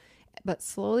hard. But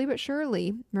slowly but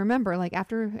surely, remember, like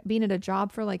after being at a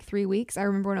job for like 3 weeks, I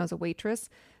remember when I was a waitress,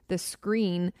 the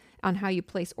screen on how you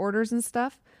place orders and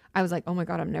stuff, I was like, oh my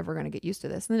God, I'm never going to get used to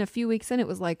this. And then a few weeks in, it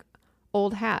was like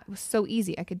old hat. It was so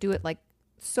easy. I could do it like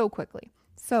so quickly.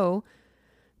 So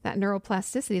that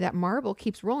neuroplasticity, that marble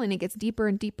keeps rolling. It gets deeper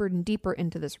and deeper and deeper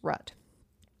into this rut,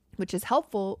 which is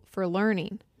helpful for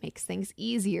learning, makes things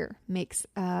easier,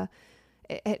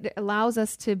 it allows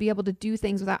us to be able to do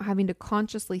things without having to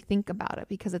consciously think about it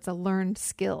because it's a learned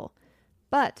skill.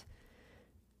 But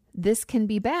this can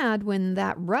be bad when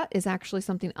that rut is actually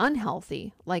something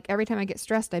unhealthy. Like every time I get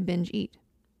stressed, I binge eat.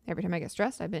 Every time I get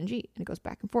stressed, I binge eat. And it goes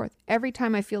back and forth. Every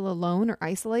time I feel alone or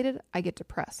isolated, I get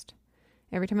depressed.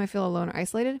 Every time I feel alone or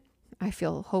isolated, I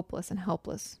feel hopeless and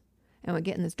helpless. And we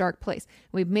get in this dark place.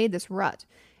 We've made this rut.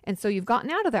 And so you've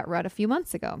gotten out of that rut a few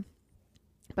months ago.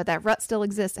 But that rut still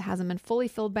exists. It hasn't been fully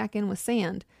filled back in with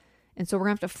sand. And so we're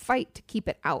going to have to fight to keep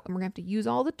it out. And we're going to have to use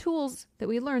all the tools that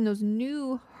we learned, those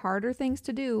new, harder things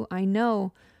to do. I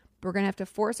know, but we're going to have to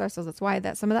force ourselves. That's why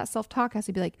some of that self-talk has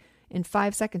to be like, in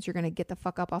 5 seconds, you're going to get the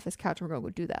fuck up off this couch and we're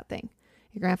going to go do that thing.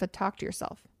 You're going to have to talk to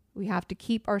yourself. We have to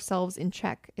keep ourselves in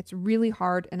check. It's really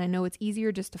hard. And I know it's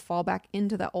easier just to fall back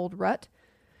into that old rut,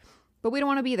 but we don't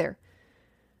want to be there.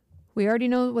 We already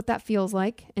know what that feels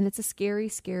like, and it's a scary,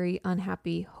 scary,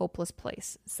 unhappy, hopeless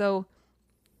place. So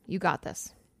you got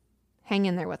this. Hang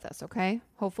in there with us, okay?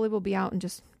 Hopefully we'll be out and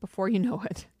just before you know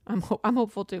it. I'm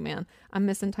hopeful too, man. I'm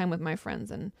missing time with my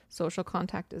friends, and social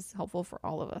contact is helpful for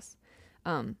all of us.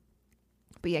 But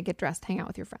yeah, get dressed, hang out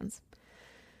with your friends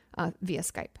via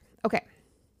Skype. Okay,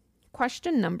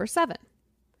 question number 7.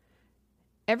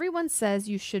 Everyone says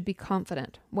you should be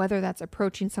confident, whether that's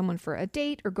approaching someone for a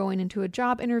date or going into a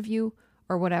job interview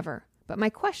or whatever. But my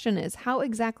question is, how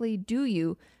exactly do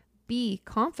you be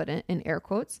confident, in air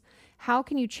quotes? How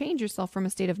can you change yourself from a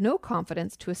state of no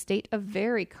confidence to a state of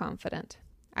very confident?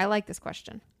 I like this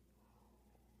question.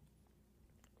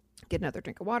 Get another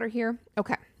drink of water here.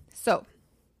 Okay, so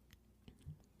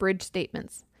bridge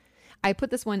statements. I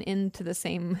put this one into the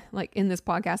same, like in this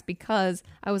podcast because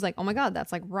I was like, oh my God,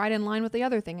 that's like right in line with the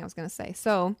other thing I was going to say.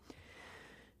 So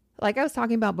like I was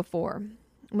talking about before,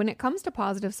 when it comes to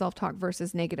positive self-talk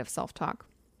versus negative self-talk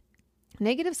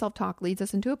leads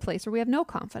us into a place where we have no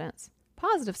confidence.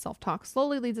 Positive self-talk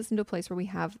slowly leads us into a place where we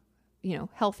have,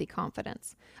 healthy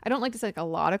confidence. I don't like to say like a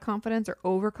lot of confidence or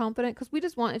overconfident because we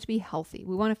just want it to be healthy.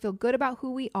 We want to feel good about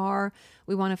who we are.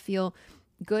 We want to feel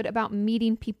good about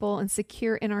meeting people and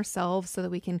secure in ourselves so that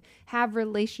we can have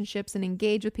relationships and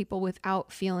engage with people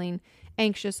without feeling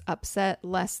anxious, upset,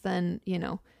 less than,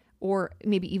 or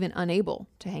maybe even unable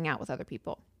to hang out with other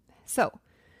people. So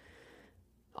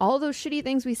all those shitty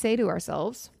things we say to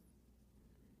ourselves,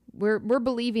 we're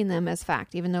believing them as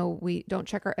fact, even though we don't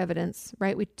check our evidence,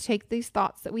 right? We take these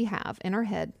thoughts that we have in our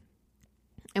head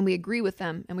and we agree with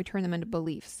them and we turn them into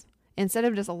beliefs instead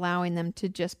of just allowing them to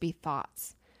just be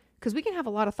thoughts. Because we can have a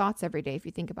lot of thoughts every day if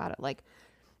you think about it. Like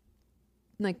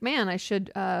man, I should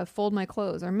fold my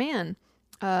clothes. Or man,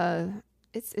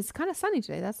 it's kind of sunny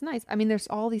today. That's nice. I mean, there's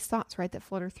all these thoughts, right, that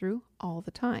flutter through all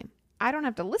the time. I don't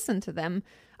have to listen to them.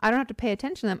 I don't have to pay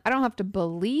attention to them. I don't have to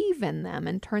believe in them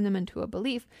and turn them into a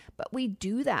belief. But we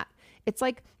do that. It's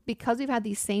like because we've had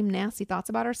these same nasty thoughts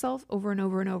about ourselves over and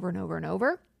over and over and over and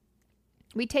over,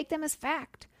 we take them as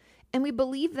fact. And we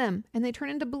believe them and they turn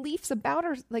into beliefs about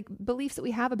beliefs that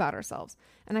we have about ourselves.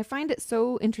 And I find it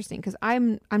so interesting because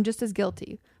I'm just as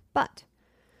guilty. But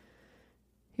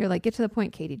you're like, get to the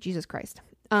point, Katie, Jesus Christ.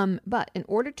 But in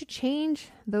order to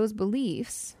change those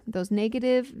beliefs, those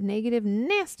negative,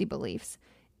 nasty beliefs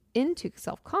into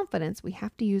self-confidence, we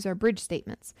have to use our bridge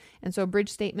statements. And so a bridge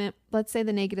statement, let's say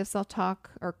the negative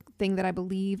self-talk or thing that I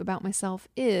believe about myself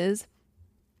is,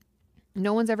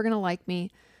 no one's ever going to like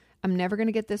me. I'm never going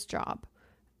to get this job.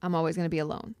 I'm always going to be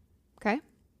alone. Okay?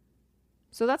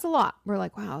 So that's a lot. We're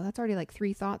like, wow, that's already like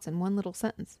 3 thoughts in one little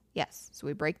sentence. Yes. So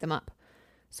we break them up.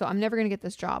 So I'm never going to get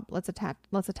this job. Let's attack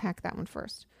that one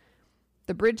first.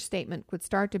 The bridge statement would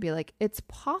start to be like, it's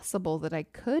possible that I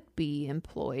could be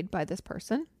employed by this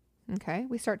person. Okay.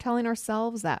 We start telling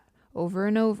ourselves that over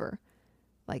and over,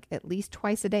 like at least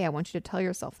twice a day. I want you to tell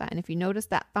yourself that. And if you notice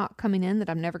that thought coming in that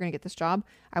I'm never going to get this job,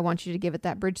 I want you to give it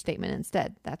that bridge statement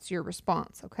instead. That's your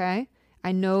response. Okay.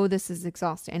 I know this is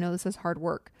exhausting. I know this is hard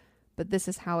work, but this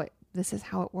is how it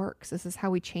works. This is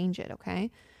how we change it.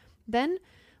 Okay. Then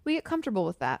we get comfortable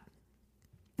with that.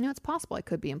 It's possible I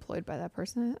could be employed by that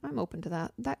person. I'm open to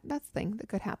that. That's the thing that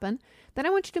could happen. Then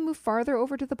I want you to move farther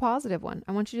over to the positive one.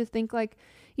 I want you to think like,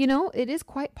 it is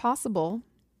quite possible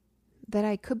that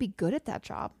I could be good at that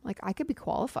job. Like I could be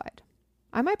qualified.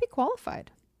 I might be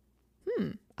qualified.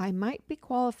 I might be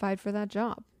qualified for that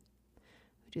job.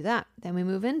 We do that. Then we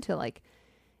move into like,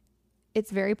 it's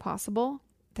very possible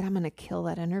that I'm going to kill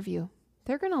that interview.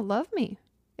 They're going to love me.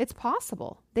 It's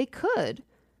possible. They could.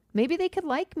 Maybe they could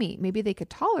like me. Maybe they could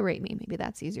tolerate me. Maybe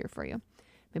that's easier for you.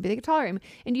 Maybe they could tolerate me.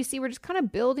 And you see, we're just kind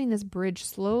of building this bridge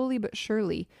slowly but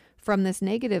surely from this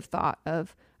negative thought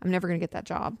of, I'm never going to get that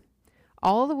job,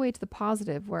 all the way to the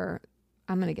positive where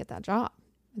I'm going to get that job.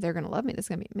 They're going to love me. This is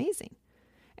going to be amazing.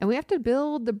 And we have to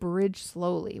build the bridge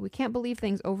slowly. We can't believe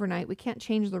things overnight. We can't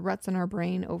change the ruts in our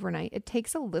brain overnight. It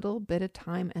takes a little bit of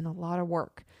time and a lot of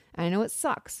work. And I know it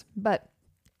sucks, but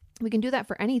we can do that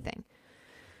for anything.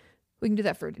 We can do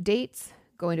that for dates,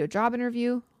 going to a job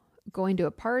interview, going to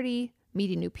a party,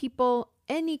 meeting new people,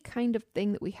 any kind of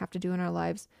thing that we have to do in our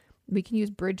lives. We can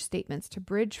use bridge statements to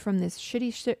bridge from this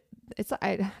shitty shit.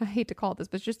 I hate to call it this,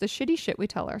 but it's just the shitty shit we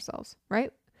tell ourselves,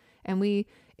 right? And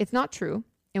it's not true.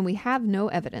 And we have no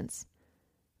evidence.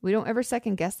 We don't ever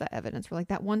second guess that evidence. We're like,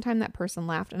 that one time that person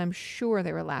laughed and I'm sure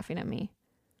they were laughing at me.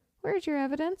 Where's your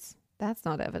evidence? That's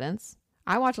not evidence.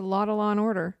 I watch a lot of Law and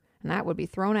Order and that would be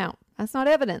thrown out. That's not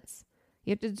evidence.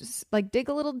 You have to just like dig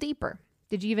a little deeper.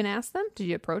 Did you even ask them? Did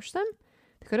you approach them?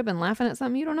 They could have been laughing at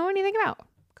something you don't know anything about.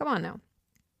 Come on now.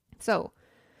 So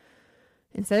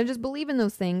instead of just believing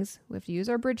those things, we have to use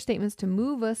our bridge statements to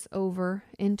move us over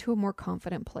into a more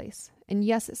confident place. And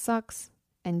yes, it sucks.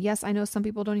 And yes, I know some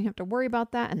people don't even have to worry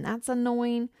about that. And that's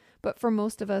annoying. But for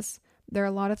most of us, there are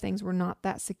a lot of things we're not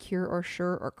that secure or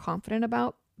sure or confident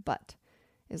about. But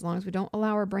as long as we don't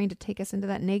allow our brain to take us into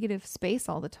that negative space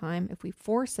all the time, if we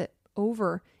force it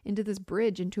over into this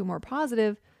bridge into a more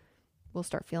positive, we'll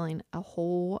start feeling a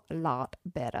whole lot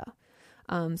better.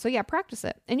 So yeah, practice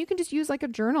it. And you can just use like a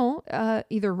journal,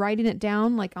 either writing it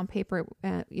down like on paper,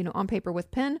 on paper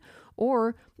with pen,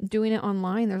 or doing it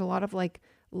online. There's a lot of like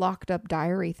locked up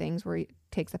diary things where it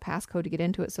takes a passcode to get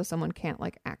into it so someone can't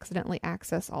like accidentally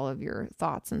access all of your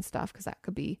thoughts and stuff, because that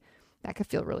could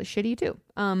feel really shitty too.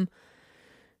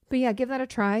 But yeah, give that a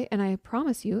try, and I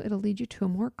promise you it'll lead you to a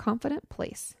more confident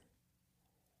place.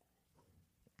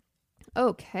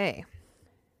 Okay.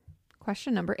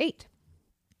 Question number 8.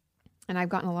 And I've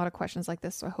gotten a lot of questions like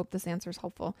this, so I hope this answer is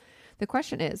helpful. The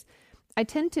question is, I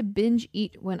tend to binge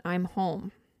eat when I'm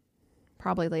home,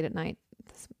 probably late at night.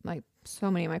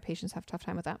 So many of my patients have a tough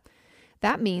time with that.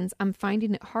 That means I'm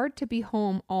finding it hard to be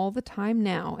home all the time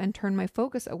now and turn my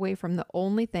focus away from the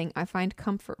only thing I find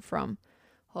comfort from.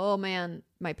 Oh man,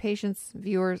 my patients,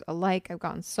 viewers alike, I've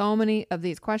gotten so many of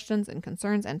these questions and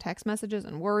concerns and text messages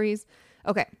and worries.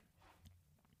 Okay.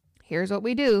 Here's what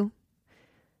we do.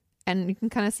 And you can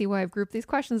kind of see why I've grouped these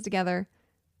questions together.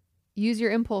 Use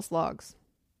your impulse logs.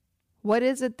 What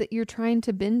is it that you're trying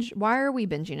to binge? Why are we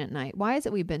binging at night? Why is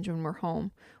it we binge when we're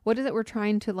home? What is it we're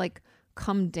trying to like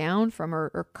come down from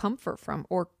or comfort from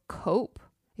or cope?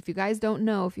 If you guys don't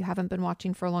know, if you haven't been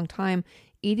watching for a long time,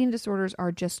 eating disorders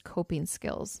are just coping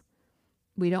skills.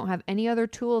 We don't have any other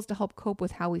tools to help cope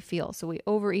with how we feel. So we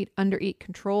overeat, undereat,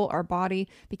 control our body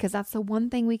because that's the one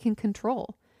thing we can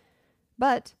control.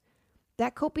 But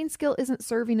that coping skill isn't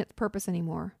serving its purpose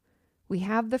anymore. We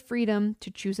have the freedom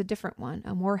to choose a different one,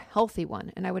 a more healthy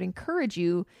one. And I would encourage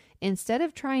you, instead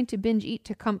of trying to binge eat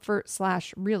to comfort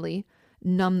 / really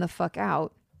numb the fuck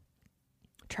out,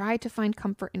 try to find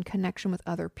comfort in connection with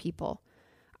other people.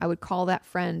 I would call that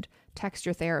friend, text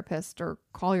your therapist, or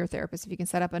call your therapist if you can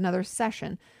set up another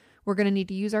session. We're going to need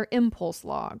to use our impulse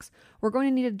logs. We're going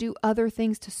to need to do other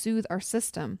things to soothe our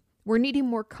system. We're needing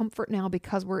more comfort now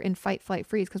because we're in fight, flight,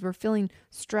 freeze, because we're feeling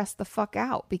stressed the fuck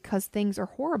out because things are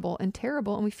horrible and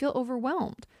terrible and we feel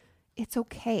overwhelmed. It's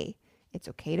okay. It's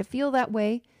okay to feel that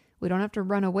way. We don't have to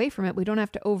run away from it. We don't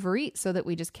have to overeat so that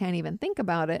we just can't even think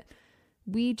about it.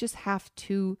 We just have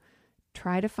to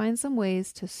try to find some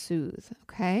ways to soothe,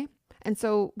 okay? And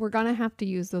so we're going to have to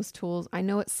use those tools. I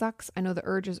know it sucks. I know the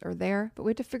urges are there, but we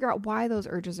have to figure out why those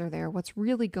urges are there, what's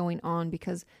really going on,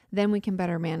 because then we can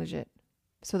better manage it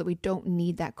so that we don't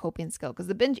need that coping skill. Because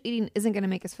the binge eating isn't going to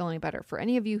make us feel any better. For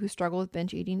any of you who struggle with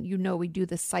binge eating, you know we do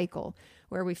this cycle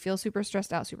where we feel super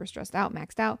stressed out,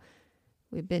 maxed out.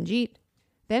 we binge eat.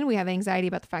 Then we have anxiety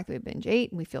about the fact that we binge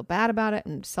ate and we feel bad about it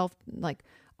and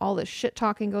all this shit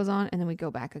talking goes on, and then we go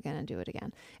back again and do it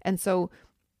again. And so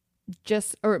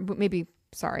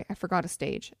sorry, I forgot a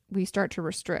stage. We start to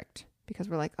restrict because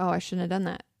we're like, oh, I shouldn't have done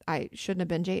that. I shouldn't have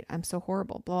binge ate. I'm so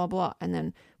horrible, blah, blah. And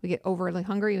then we get overly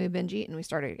hungry and we binge eat and we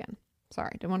start it again.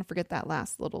 Sorry, didn't want to forget that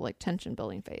last little tension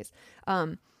building phase.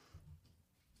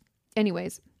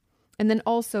 Anyways, and then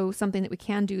also something that we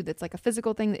can do that's like a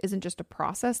physical thing that isn't just a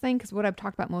process thing. Because what I've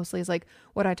talked about mostly is like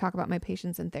what I talk about my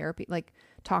patients in therapy, like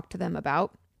talk to them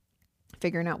about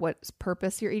figuring out what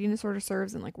purpose your eating disorder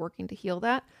serves and like working to heal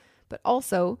that. But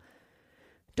also,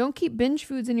 don't keep binge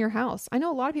foods in your house. I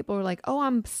know a lot of people are like, oh,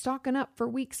 I'm stocking up for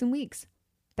weeks and weeks.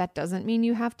 That doesn't mean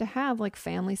you have to have like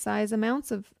family size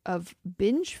amounts of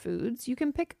binge foods. You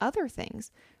can pick other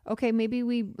things. Okay, maybe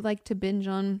we like to binge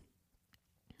on,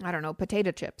 I don't know,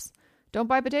 potato chips. Don't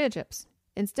buy potato chips.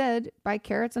 Instead, buy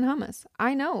carrots and hummus.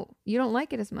 I know you don't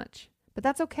like it as much, but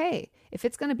that's okay. If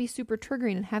it's going to be super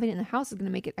triggering and having it in the house is going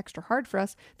to make it extra hard for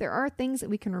us, there are things that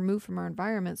we can remove from our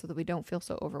environment so that we don't feel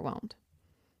so overwhelmed.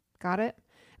 Got it?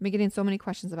 I've been getting so many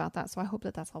questions about that, so I hope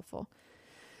that that's helpful.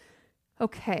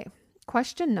 Okay,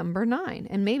 question number 9,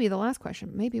 and maybe the last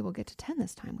question. Maybe we'll get to 10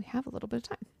 this time. We have a little bit of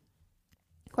time.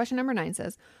 Question number 9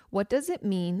 says, what does it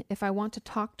mean if I want to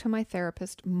talk to my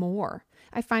therapist more?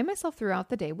 I find myself throughout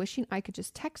the day wishing I could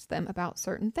just text them about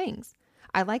certain things.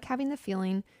 I like having the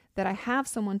feeling that I have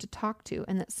someone to talk to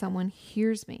and that someone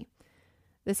hears me.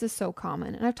 This is so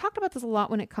common. And I've talked about this a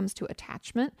lot when it comes to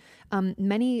attachment.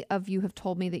 Many of you have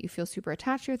told me that you feel super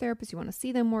attached to your therapist. You want to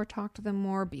see them more, talk to them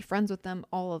more, be friends with them,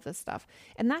 all of this stuff.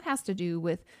 And that has to do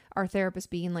with our therapist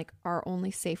being like our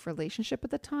only safe relationship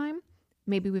at the time.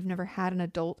 Maybe we've never had an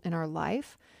adult in our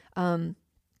life,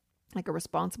 like a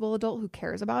responsible adult who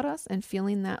cares about us, and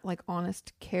feeling that like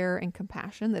honest care and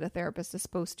compassion that a therapist is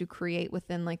supposed to create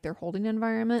within like their holding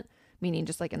environment, meaning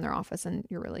just like in their office and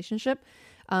your relationship.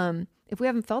 If we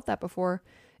haven't felt that before,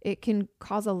 it can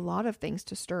cause a lot of things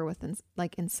to stir within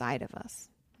like inside of us.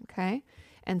 Okay.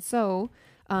 And so,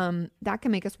 that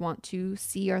can make us want to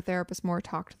see our therapist more,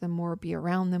 talk to them more, be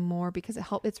around them more, because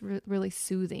it's really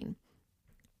soothing.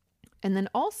 And then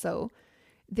also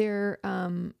there's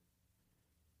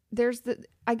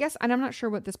I guess, and I'm not sure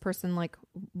what this person, like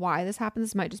why this happens.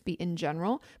 This might just be in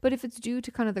general, but if it's due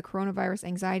to kind of the coronavirus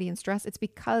anxiety and stress, it's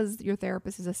because your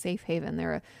therapist is a safe haven.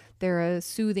 They're a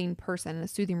soothing person and a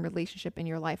soothing relationship in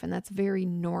your life. And that's very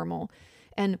normal.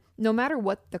 And no matter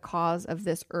what the cause of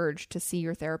this urge to see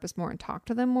your therapist more and talk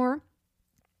to them more,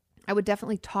 I would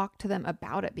definitely talk to them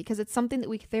about it, because it's something that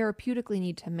we therapeutically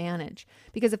need to manage.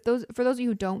 Because for those of you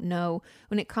who don't know,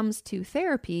 when it comes to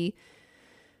therapy,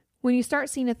 when you start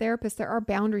seeing a therapist, there are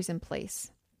boundaries in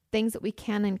place, things that we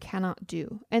can and cannot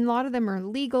do. And a lot of them are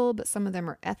legal, but some of them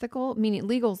are ethical, meaning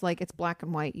legal is like it's black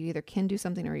and white. You either can do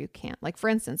something or you can't. Like, for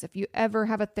instance, if you ever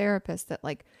have a therapist that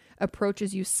like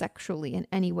approaches you sexually in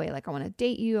any way, like I want to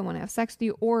date you, I want to have sex with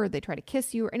you, or they try to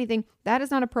kiss you or anything, that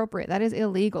is not appropriate. That is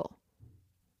illegal.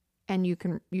 And you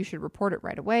should report it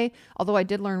right away. Although I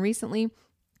did learn recently,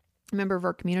 a member of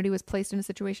our community was placed in a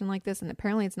situation like this, and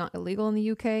apparently it's not illegal in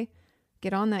the UK.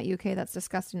 Get on that, UK. That's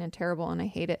disgusting and terrible, and I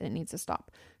hate it, and it needs to stop.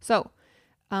 So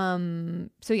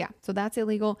that's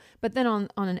illegal. But then on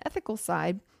an ethical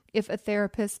side, if a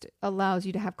therapist allows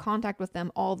you to have contact with them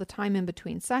all the time in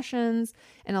between sessions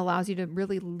and allows you to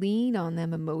really lean on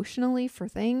them emotionally for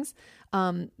things,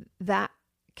 that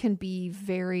can be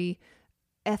very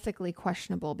ethically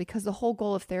questionable, because the whole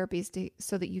goal of therapy is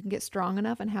so that you can get strong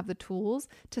enough and have the tools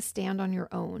to stand on your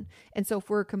own. And so if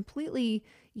we're completely,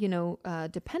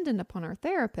 dependent upon our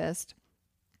therapist,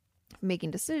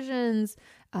 making decisions,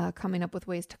 coming up with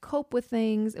ways to cope with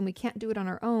things, and we can't do it on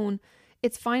our own,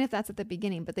 it's fine if that's at the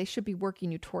beginning, but they should be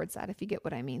working you towards that, if you get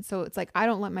what I mean. So it's like, I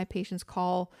don't let my patients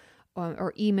call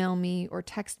or email me or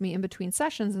text me in between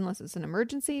sessions unless it's an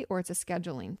emergency or it's a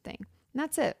scheduling thing. And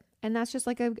that's it. And that's just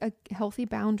like a healthy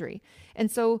boundary. And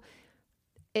so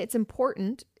it's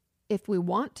important, if we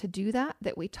want to do that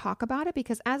we talk about it,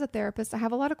 because as a therapist, I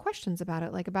have a lot of questions about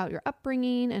it, like about your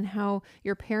upbringing and how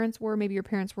your parents were. Maybe your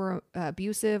parents were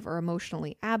abusive or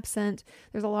emotionally absent.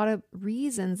 There's a lot of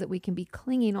reasons that we can be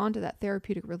clinging onto that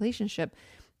therapeutic relationship.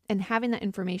 And having that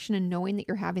information and knowing that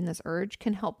you're having this urge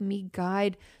can help me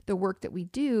guide the work that we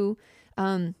do.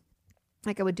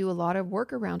 Like I would do a lot of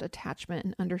work around attachment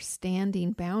and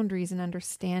understanding boundaries and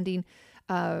understanding,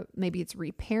 maybe it's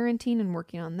reparenting and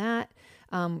working on that.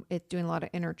 It's doing a lot of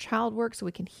inner child work so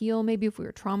we can heal. Maybe if we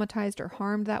were traumatized or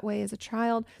harmed that way as a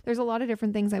child, there's a lot of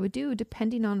different things I would do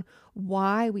depending on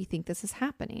why we think this is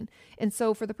happening. And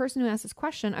so for the person who asked this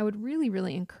question, I would really,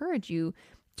 really encourage you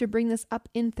to bring this up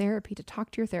in therapy, to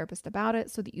talk to your therapist about it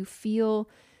so that you feel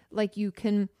like you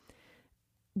can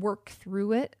work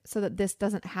through it so that this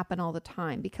doesn't happen all the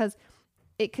time, because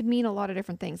it could mean a lot of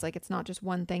different things. Like, it's not just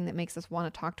one thing that makes us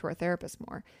want to talk to our therapist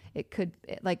more. It could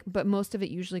but most of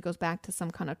it usually goes back to some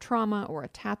kind of trauma or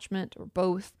attachment or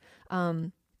both.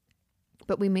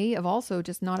 But we may have also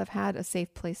just not have had a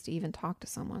safe place to even talk to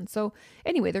someone. So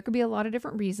anyway, there could be a lot of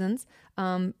different reasons.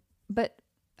 But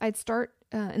I'd start,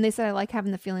 and they said, I like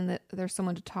having the feeling that there's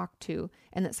someone to talk to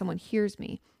and that someone hears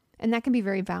me. And that can be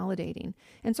very validating.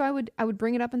 And so I would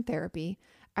bring it up in therapy.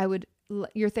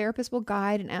 Your therapist will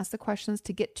guide and ask the questions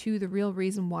to get to the real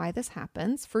reason why this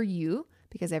happens for you,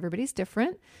 because everybody's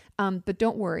different. But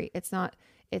don't worry, it's not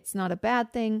a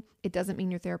bad thing. It doesn't mean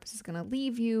your therapist is going to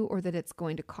leave you or that it's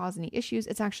going to cause any issues.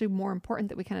 It's actually more important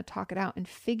that we kind of talk it out and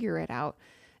figure it out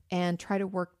and try to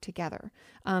work together.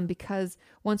 Because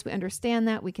once we understand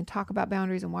that, we can talk about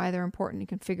boundaries and why they're important. You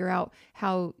can figure out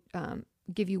how,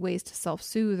 give you ways to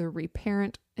self-soothe or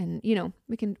reparent, and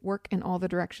we can work in all the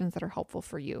directions that are helpful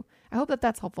for you. I hope that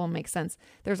that's helpful and makes sense.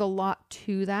 There's a lot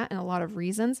to that and a lot of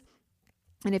reasons.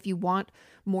 And if you want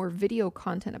more video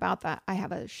content about that, I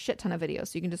have a shit ton of videos.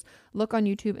 So you can just look on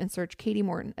YouTube and search Kati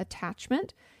Morton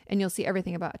attachment, and you'll see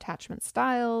everything about attachment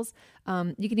styles.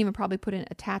 You can even probably put in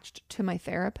attached to my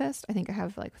therapist. I think I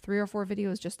have like 3 or 4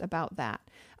 videos just about that.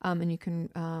 And you can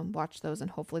watch those, and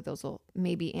hopefully those will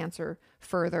maybe answer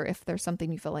further if there's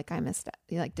something you feel like I missed,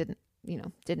 didn't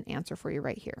answer for you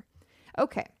right here.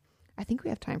 Okay. I think we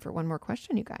have time for one more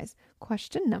question, you guys.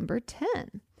 Question number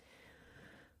 10.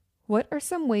 What are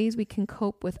some ways we can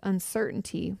cope with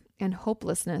uncertainty and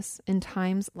hopelessness in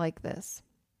times like this?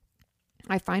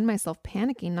 I find myself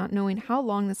panicking, not knowing how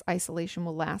long this isolation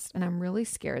will last, and I'm really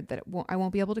scared that I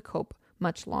won't be able to cope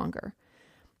much longer.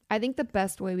 I think the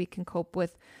best way we can cope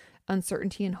with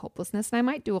uncertainty and hopelessness, and I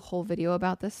might do a whole video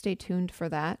about this, stay tuned for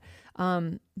that,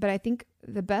 but I think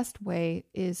the best way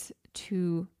is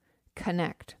to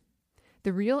connect.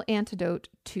 The real antidote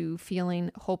to feeling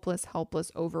hopeless,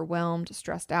 helpless, overwhelmed,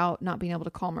 stressed out, not being able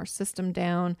to calm our system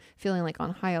down, feeling like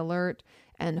on high alert,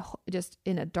 and just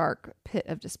in a dark pit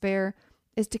of despair,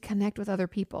 is to connect with other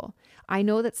people. I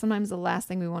know that sometimes the last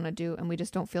thing we want to do, and we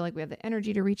just don't feel like we have the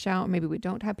energy to reach out, or maybe we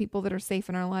don't have people that are safe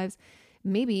in our lives.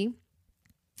 Maybe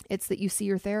it's that you see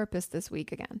your therapist this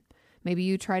week again. Maybe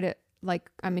you try to,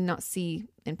 not see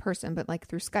in person, but like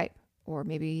through Skype. Or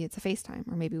maybe it's a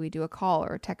FaceTime, or maybe we do a call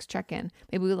or a text check-in.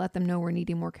 Maybe we let them know we're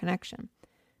needing more connection.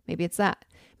 Maybe it's that.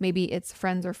 Maybe it's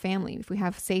friends or family. If we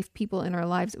have safe people in our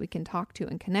lives that we can talk to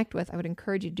and connect with, I would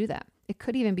encourage you to do that. It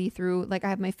could even be through, I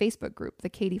have my Facebook group, the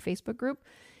Kati Facebook group,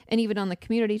 and even on the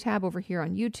community tab over here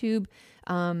on YouTube.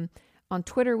 On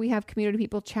Twitter, we have community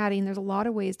people chatting. There's a lot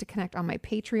of ways to connect. On my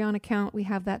Patreon account, we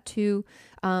have that too.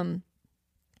 I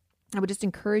would just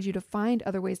encourage you to find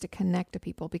other ways to connect to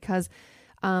people, because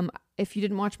if you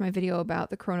didn't watch my video about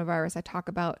the coronavirus, I talk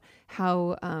about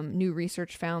how new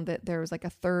research found that there was like a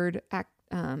third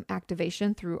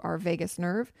activation through our vagus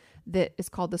nerve that is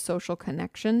called the social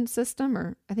connection system,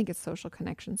 or I think it's social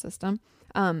connection system.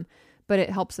 But it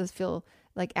helps us feel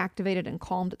like activated and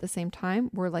calmed at the same time.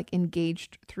 We're like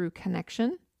engaged through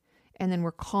connection, and then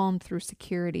we're calmed through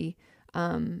security,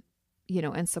 and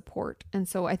support. And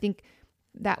so I think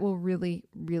that will really,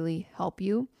 really help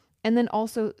you. And then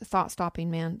also thought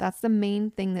stopping, man. That's the main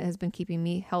thing that has been keeping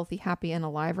me healthy, happy, and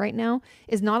alive right now,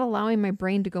 is not allowing my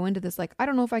brain to go into this, I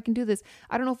don't know if I can do this.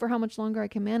 I don't know for how much longer I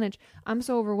can manage. I'm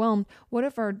so overwhelmed. What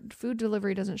if our food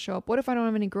delivery doesn't show up? What if I don't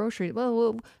have any groceries?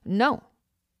 Well, no.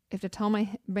 I have to tell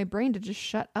my brain to just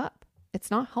shut up. It's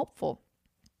not helpful.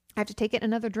 I have to take it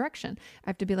another direction. I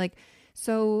have to be like,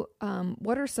 so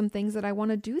what are some things that I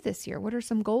want to do this year? What are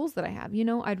some goals that I have?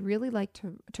 I'd really like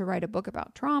to write a book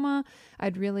about trauma.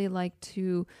 I'd really like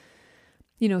to,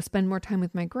 spend more time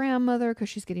with my grandmother because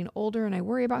she's getting older and I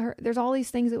worry about her. There's all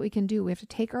these things that we can do. We have to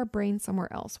take our brain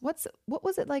somewhere else. What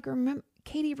was it like?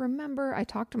 Kati, remember, I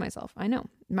talked to myself. I know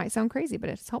it might sound crazy, but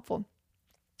it's helpful.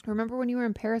 Remember when you were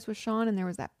in Paris with Sean and there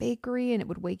was that bakery and it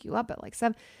would wake you up at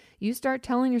 7? You start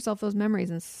telling yourself those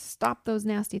memories and stop those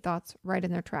nasty thoughts right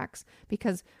in their tracks,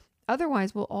 because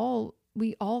otherwise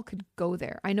we all could go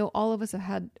there. I know all of us have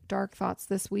had dark thoughts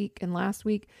this week and last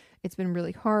week. It's been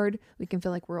really hard. We can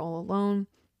feel like we're all alone,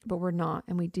 but we're not.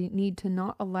 And we need to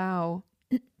not allow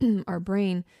our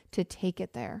brain to take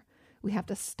it there. We have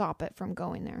to stop it from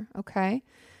going there. Okay.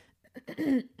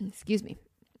 Excuse me.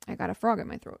 I got a frog in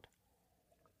my throat.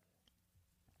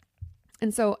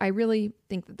 And so I really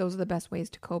think that those are the best ways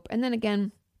to cope. And then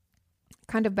again,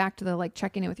 kind of back to the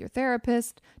checking in with your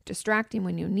therapist, distracting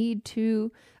when you need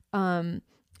to,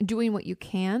 doing what you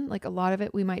can. Like a lot of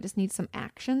it, we might just need some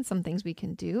action, some things we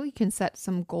can do. You can set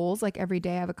some goals. Like every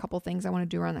day I have a couple things I want to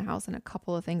do around the house and a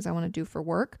couple of things I want to do for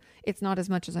work. It's not as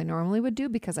much as I normally would do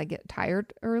because I get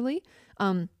tired early.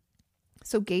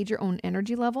 So gauge your own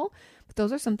energy level. But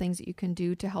those are some things that you can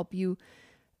do to help you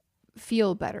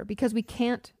feel better, because we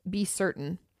can't be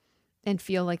certain and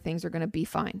feel like things are going to be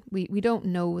fine. We don't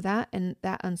know that, and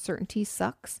that uncertainty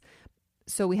sucks.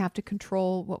 So we have to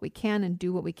control what we can and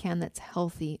do what we can that's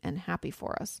healthy and happy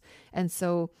for us. And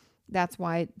so that's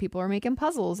why people are making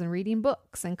puzzles and reading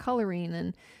books and coloring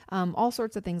and all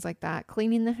sorts of things like that.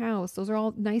 Cleaning the house. Those are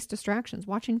all nice distractions.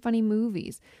 Watching funny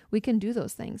movies. We can do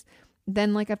those things.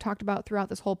 Then, like I've talked about throughout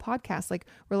this whole podcast, like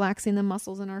relaxing the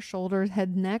muscles in our shoulders,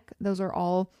 head, neck. Those are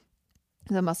all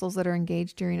the muscles that are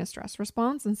engaged during a stress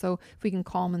response. And so if we can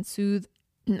calm and soothe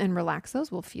and relax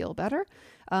those, we'll feel better.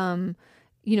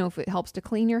 If it helps to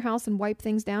clean your house and wipe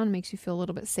things down and makes you feel a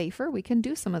little bit safer, we can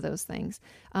do some of those things.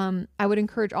 I would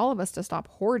encourage all of us to stop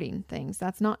hoarding things.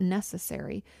 That's not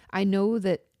necessary. I know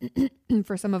that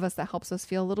for some of us, that helps us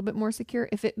feel a little bit more secure.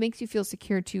 If it makes you feel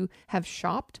secure to have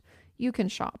shopped, you can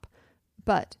shop.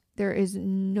 But there is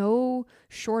no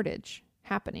shortage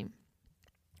happening.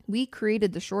 We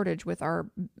created the shortage with our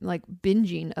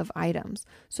binging of items.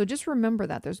 So just remember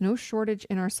that there's no shortage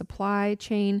in our supply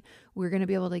chain. We're going to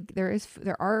be able to, there's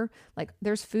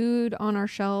food on our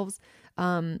shelves.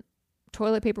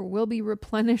 Toilet paper will be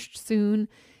replenished soon.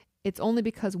 It's only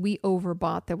because we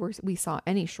overbought that we saw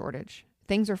any shortage.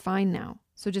 Things are fine now.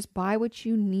 So just buy what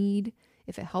you need.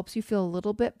 If it helps you feel a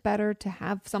little bit better to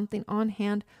have something on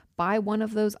hand, buy one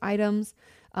of those items.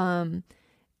 And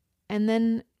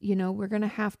then, we're going to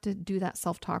have to do that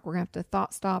self-talk. We're going to have to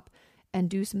thought stop and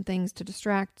do some things to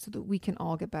distract so that we can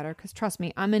all get better. Because trust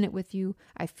me, I'm in it with you.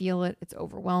 I feel it. It's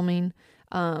overwhelming.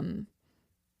 But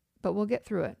we'll get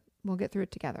through it. We'll get through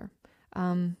it together.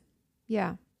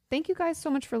 Yeah. Thank you guys so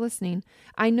much for listening.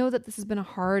 I know that this has been a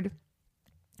hard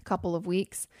couple of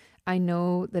weeks. I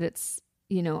know that it's,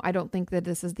 I don't think that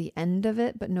this is the end of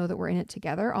it, but know that we're in it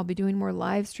together. I'll be doing more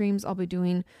live streams. I'll be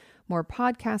doing more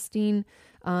podcasting.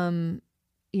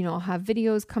 I'll have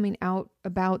videos coming out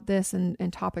about this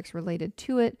and topics related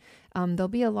to it. There'll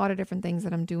be a lot of different things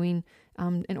that I'm doing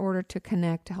in order to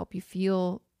connect, to help you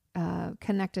feel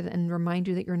connected and remind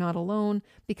you that you're not alone,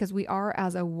 because we are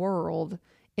as a world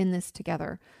in this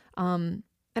together. And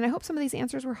I hope some of these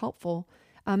answers were helpful.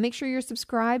 Make sure you're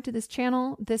subscribed to this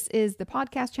channel. This is the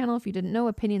podcast channel. If you didn't know,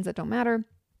 Opinions That Don't Matter.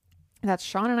 That's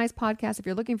Sean and I's podcast. If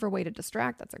you're looking for a way to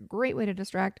distract, that's a great way to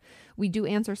distract. We do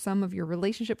answer some of your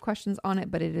relationship questions on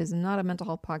it, but it is not a mental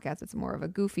health podcast. It's more of a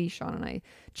goofy Sean and I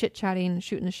chit-chatting,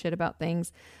 shooting the shit about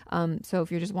things. So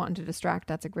if you're just wanting to distract,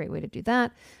 that's a great way to do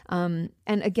that. And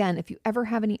again, if you ever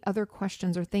have any other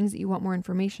questions or things that you want more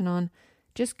information on,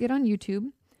 just get on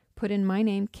YouTube, put in my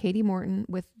name, Kati Morton,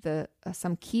 with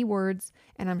some keywords,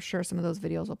 and I'm sure some of those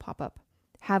videos will pop up.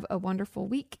 Have a wonderful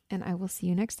week, and I will see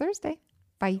you next Thursday.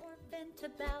 Bye.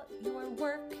 About your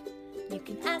work, you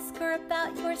can ask her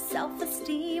about your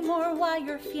self-esteem or why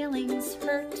your feelings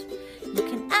hurt. You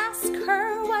can ask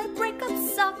her why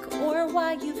breakups suck or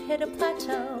why you've hit a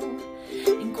plateau.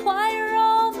 Inquire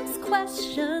all those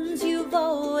questions you've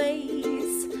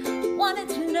always wanted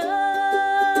to know.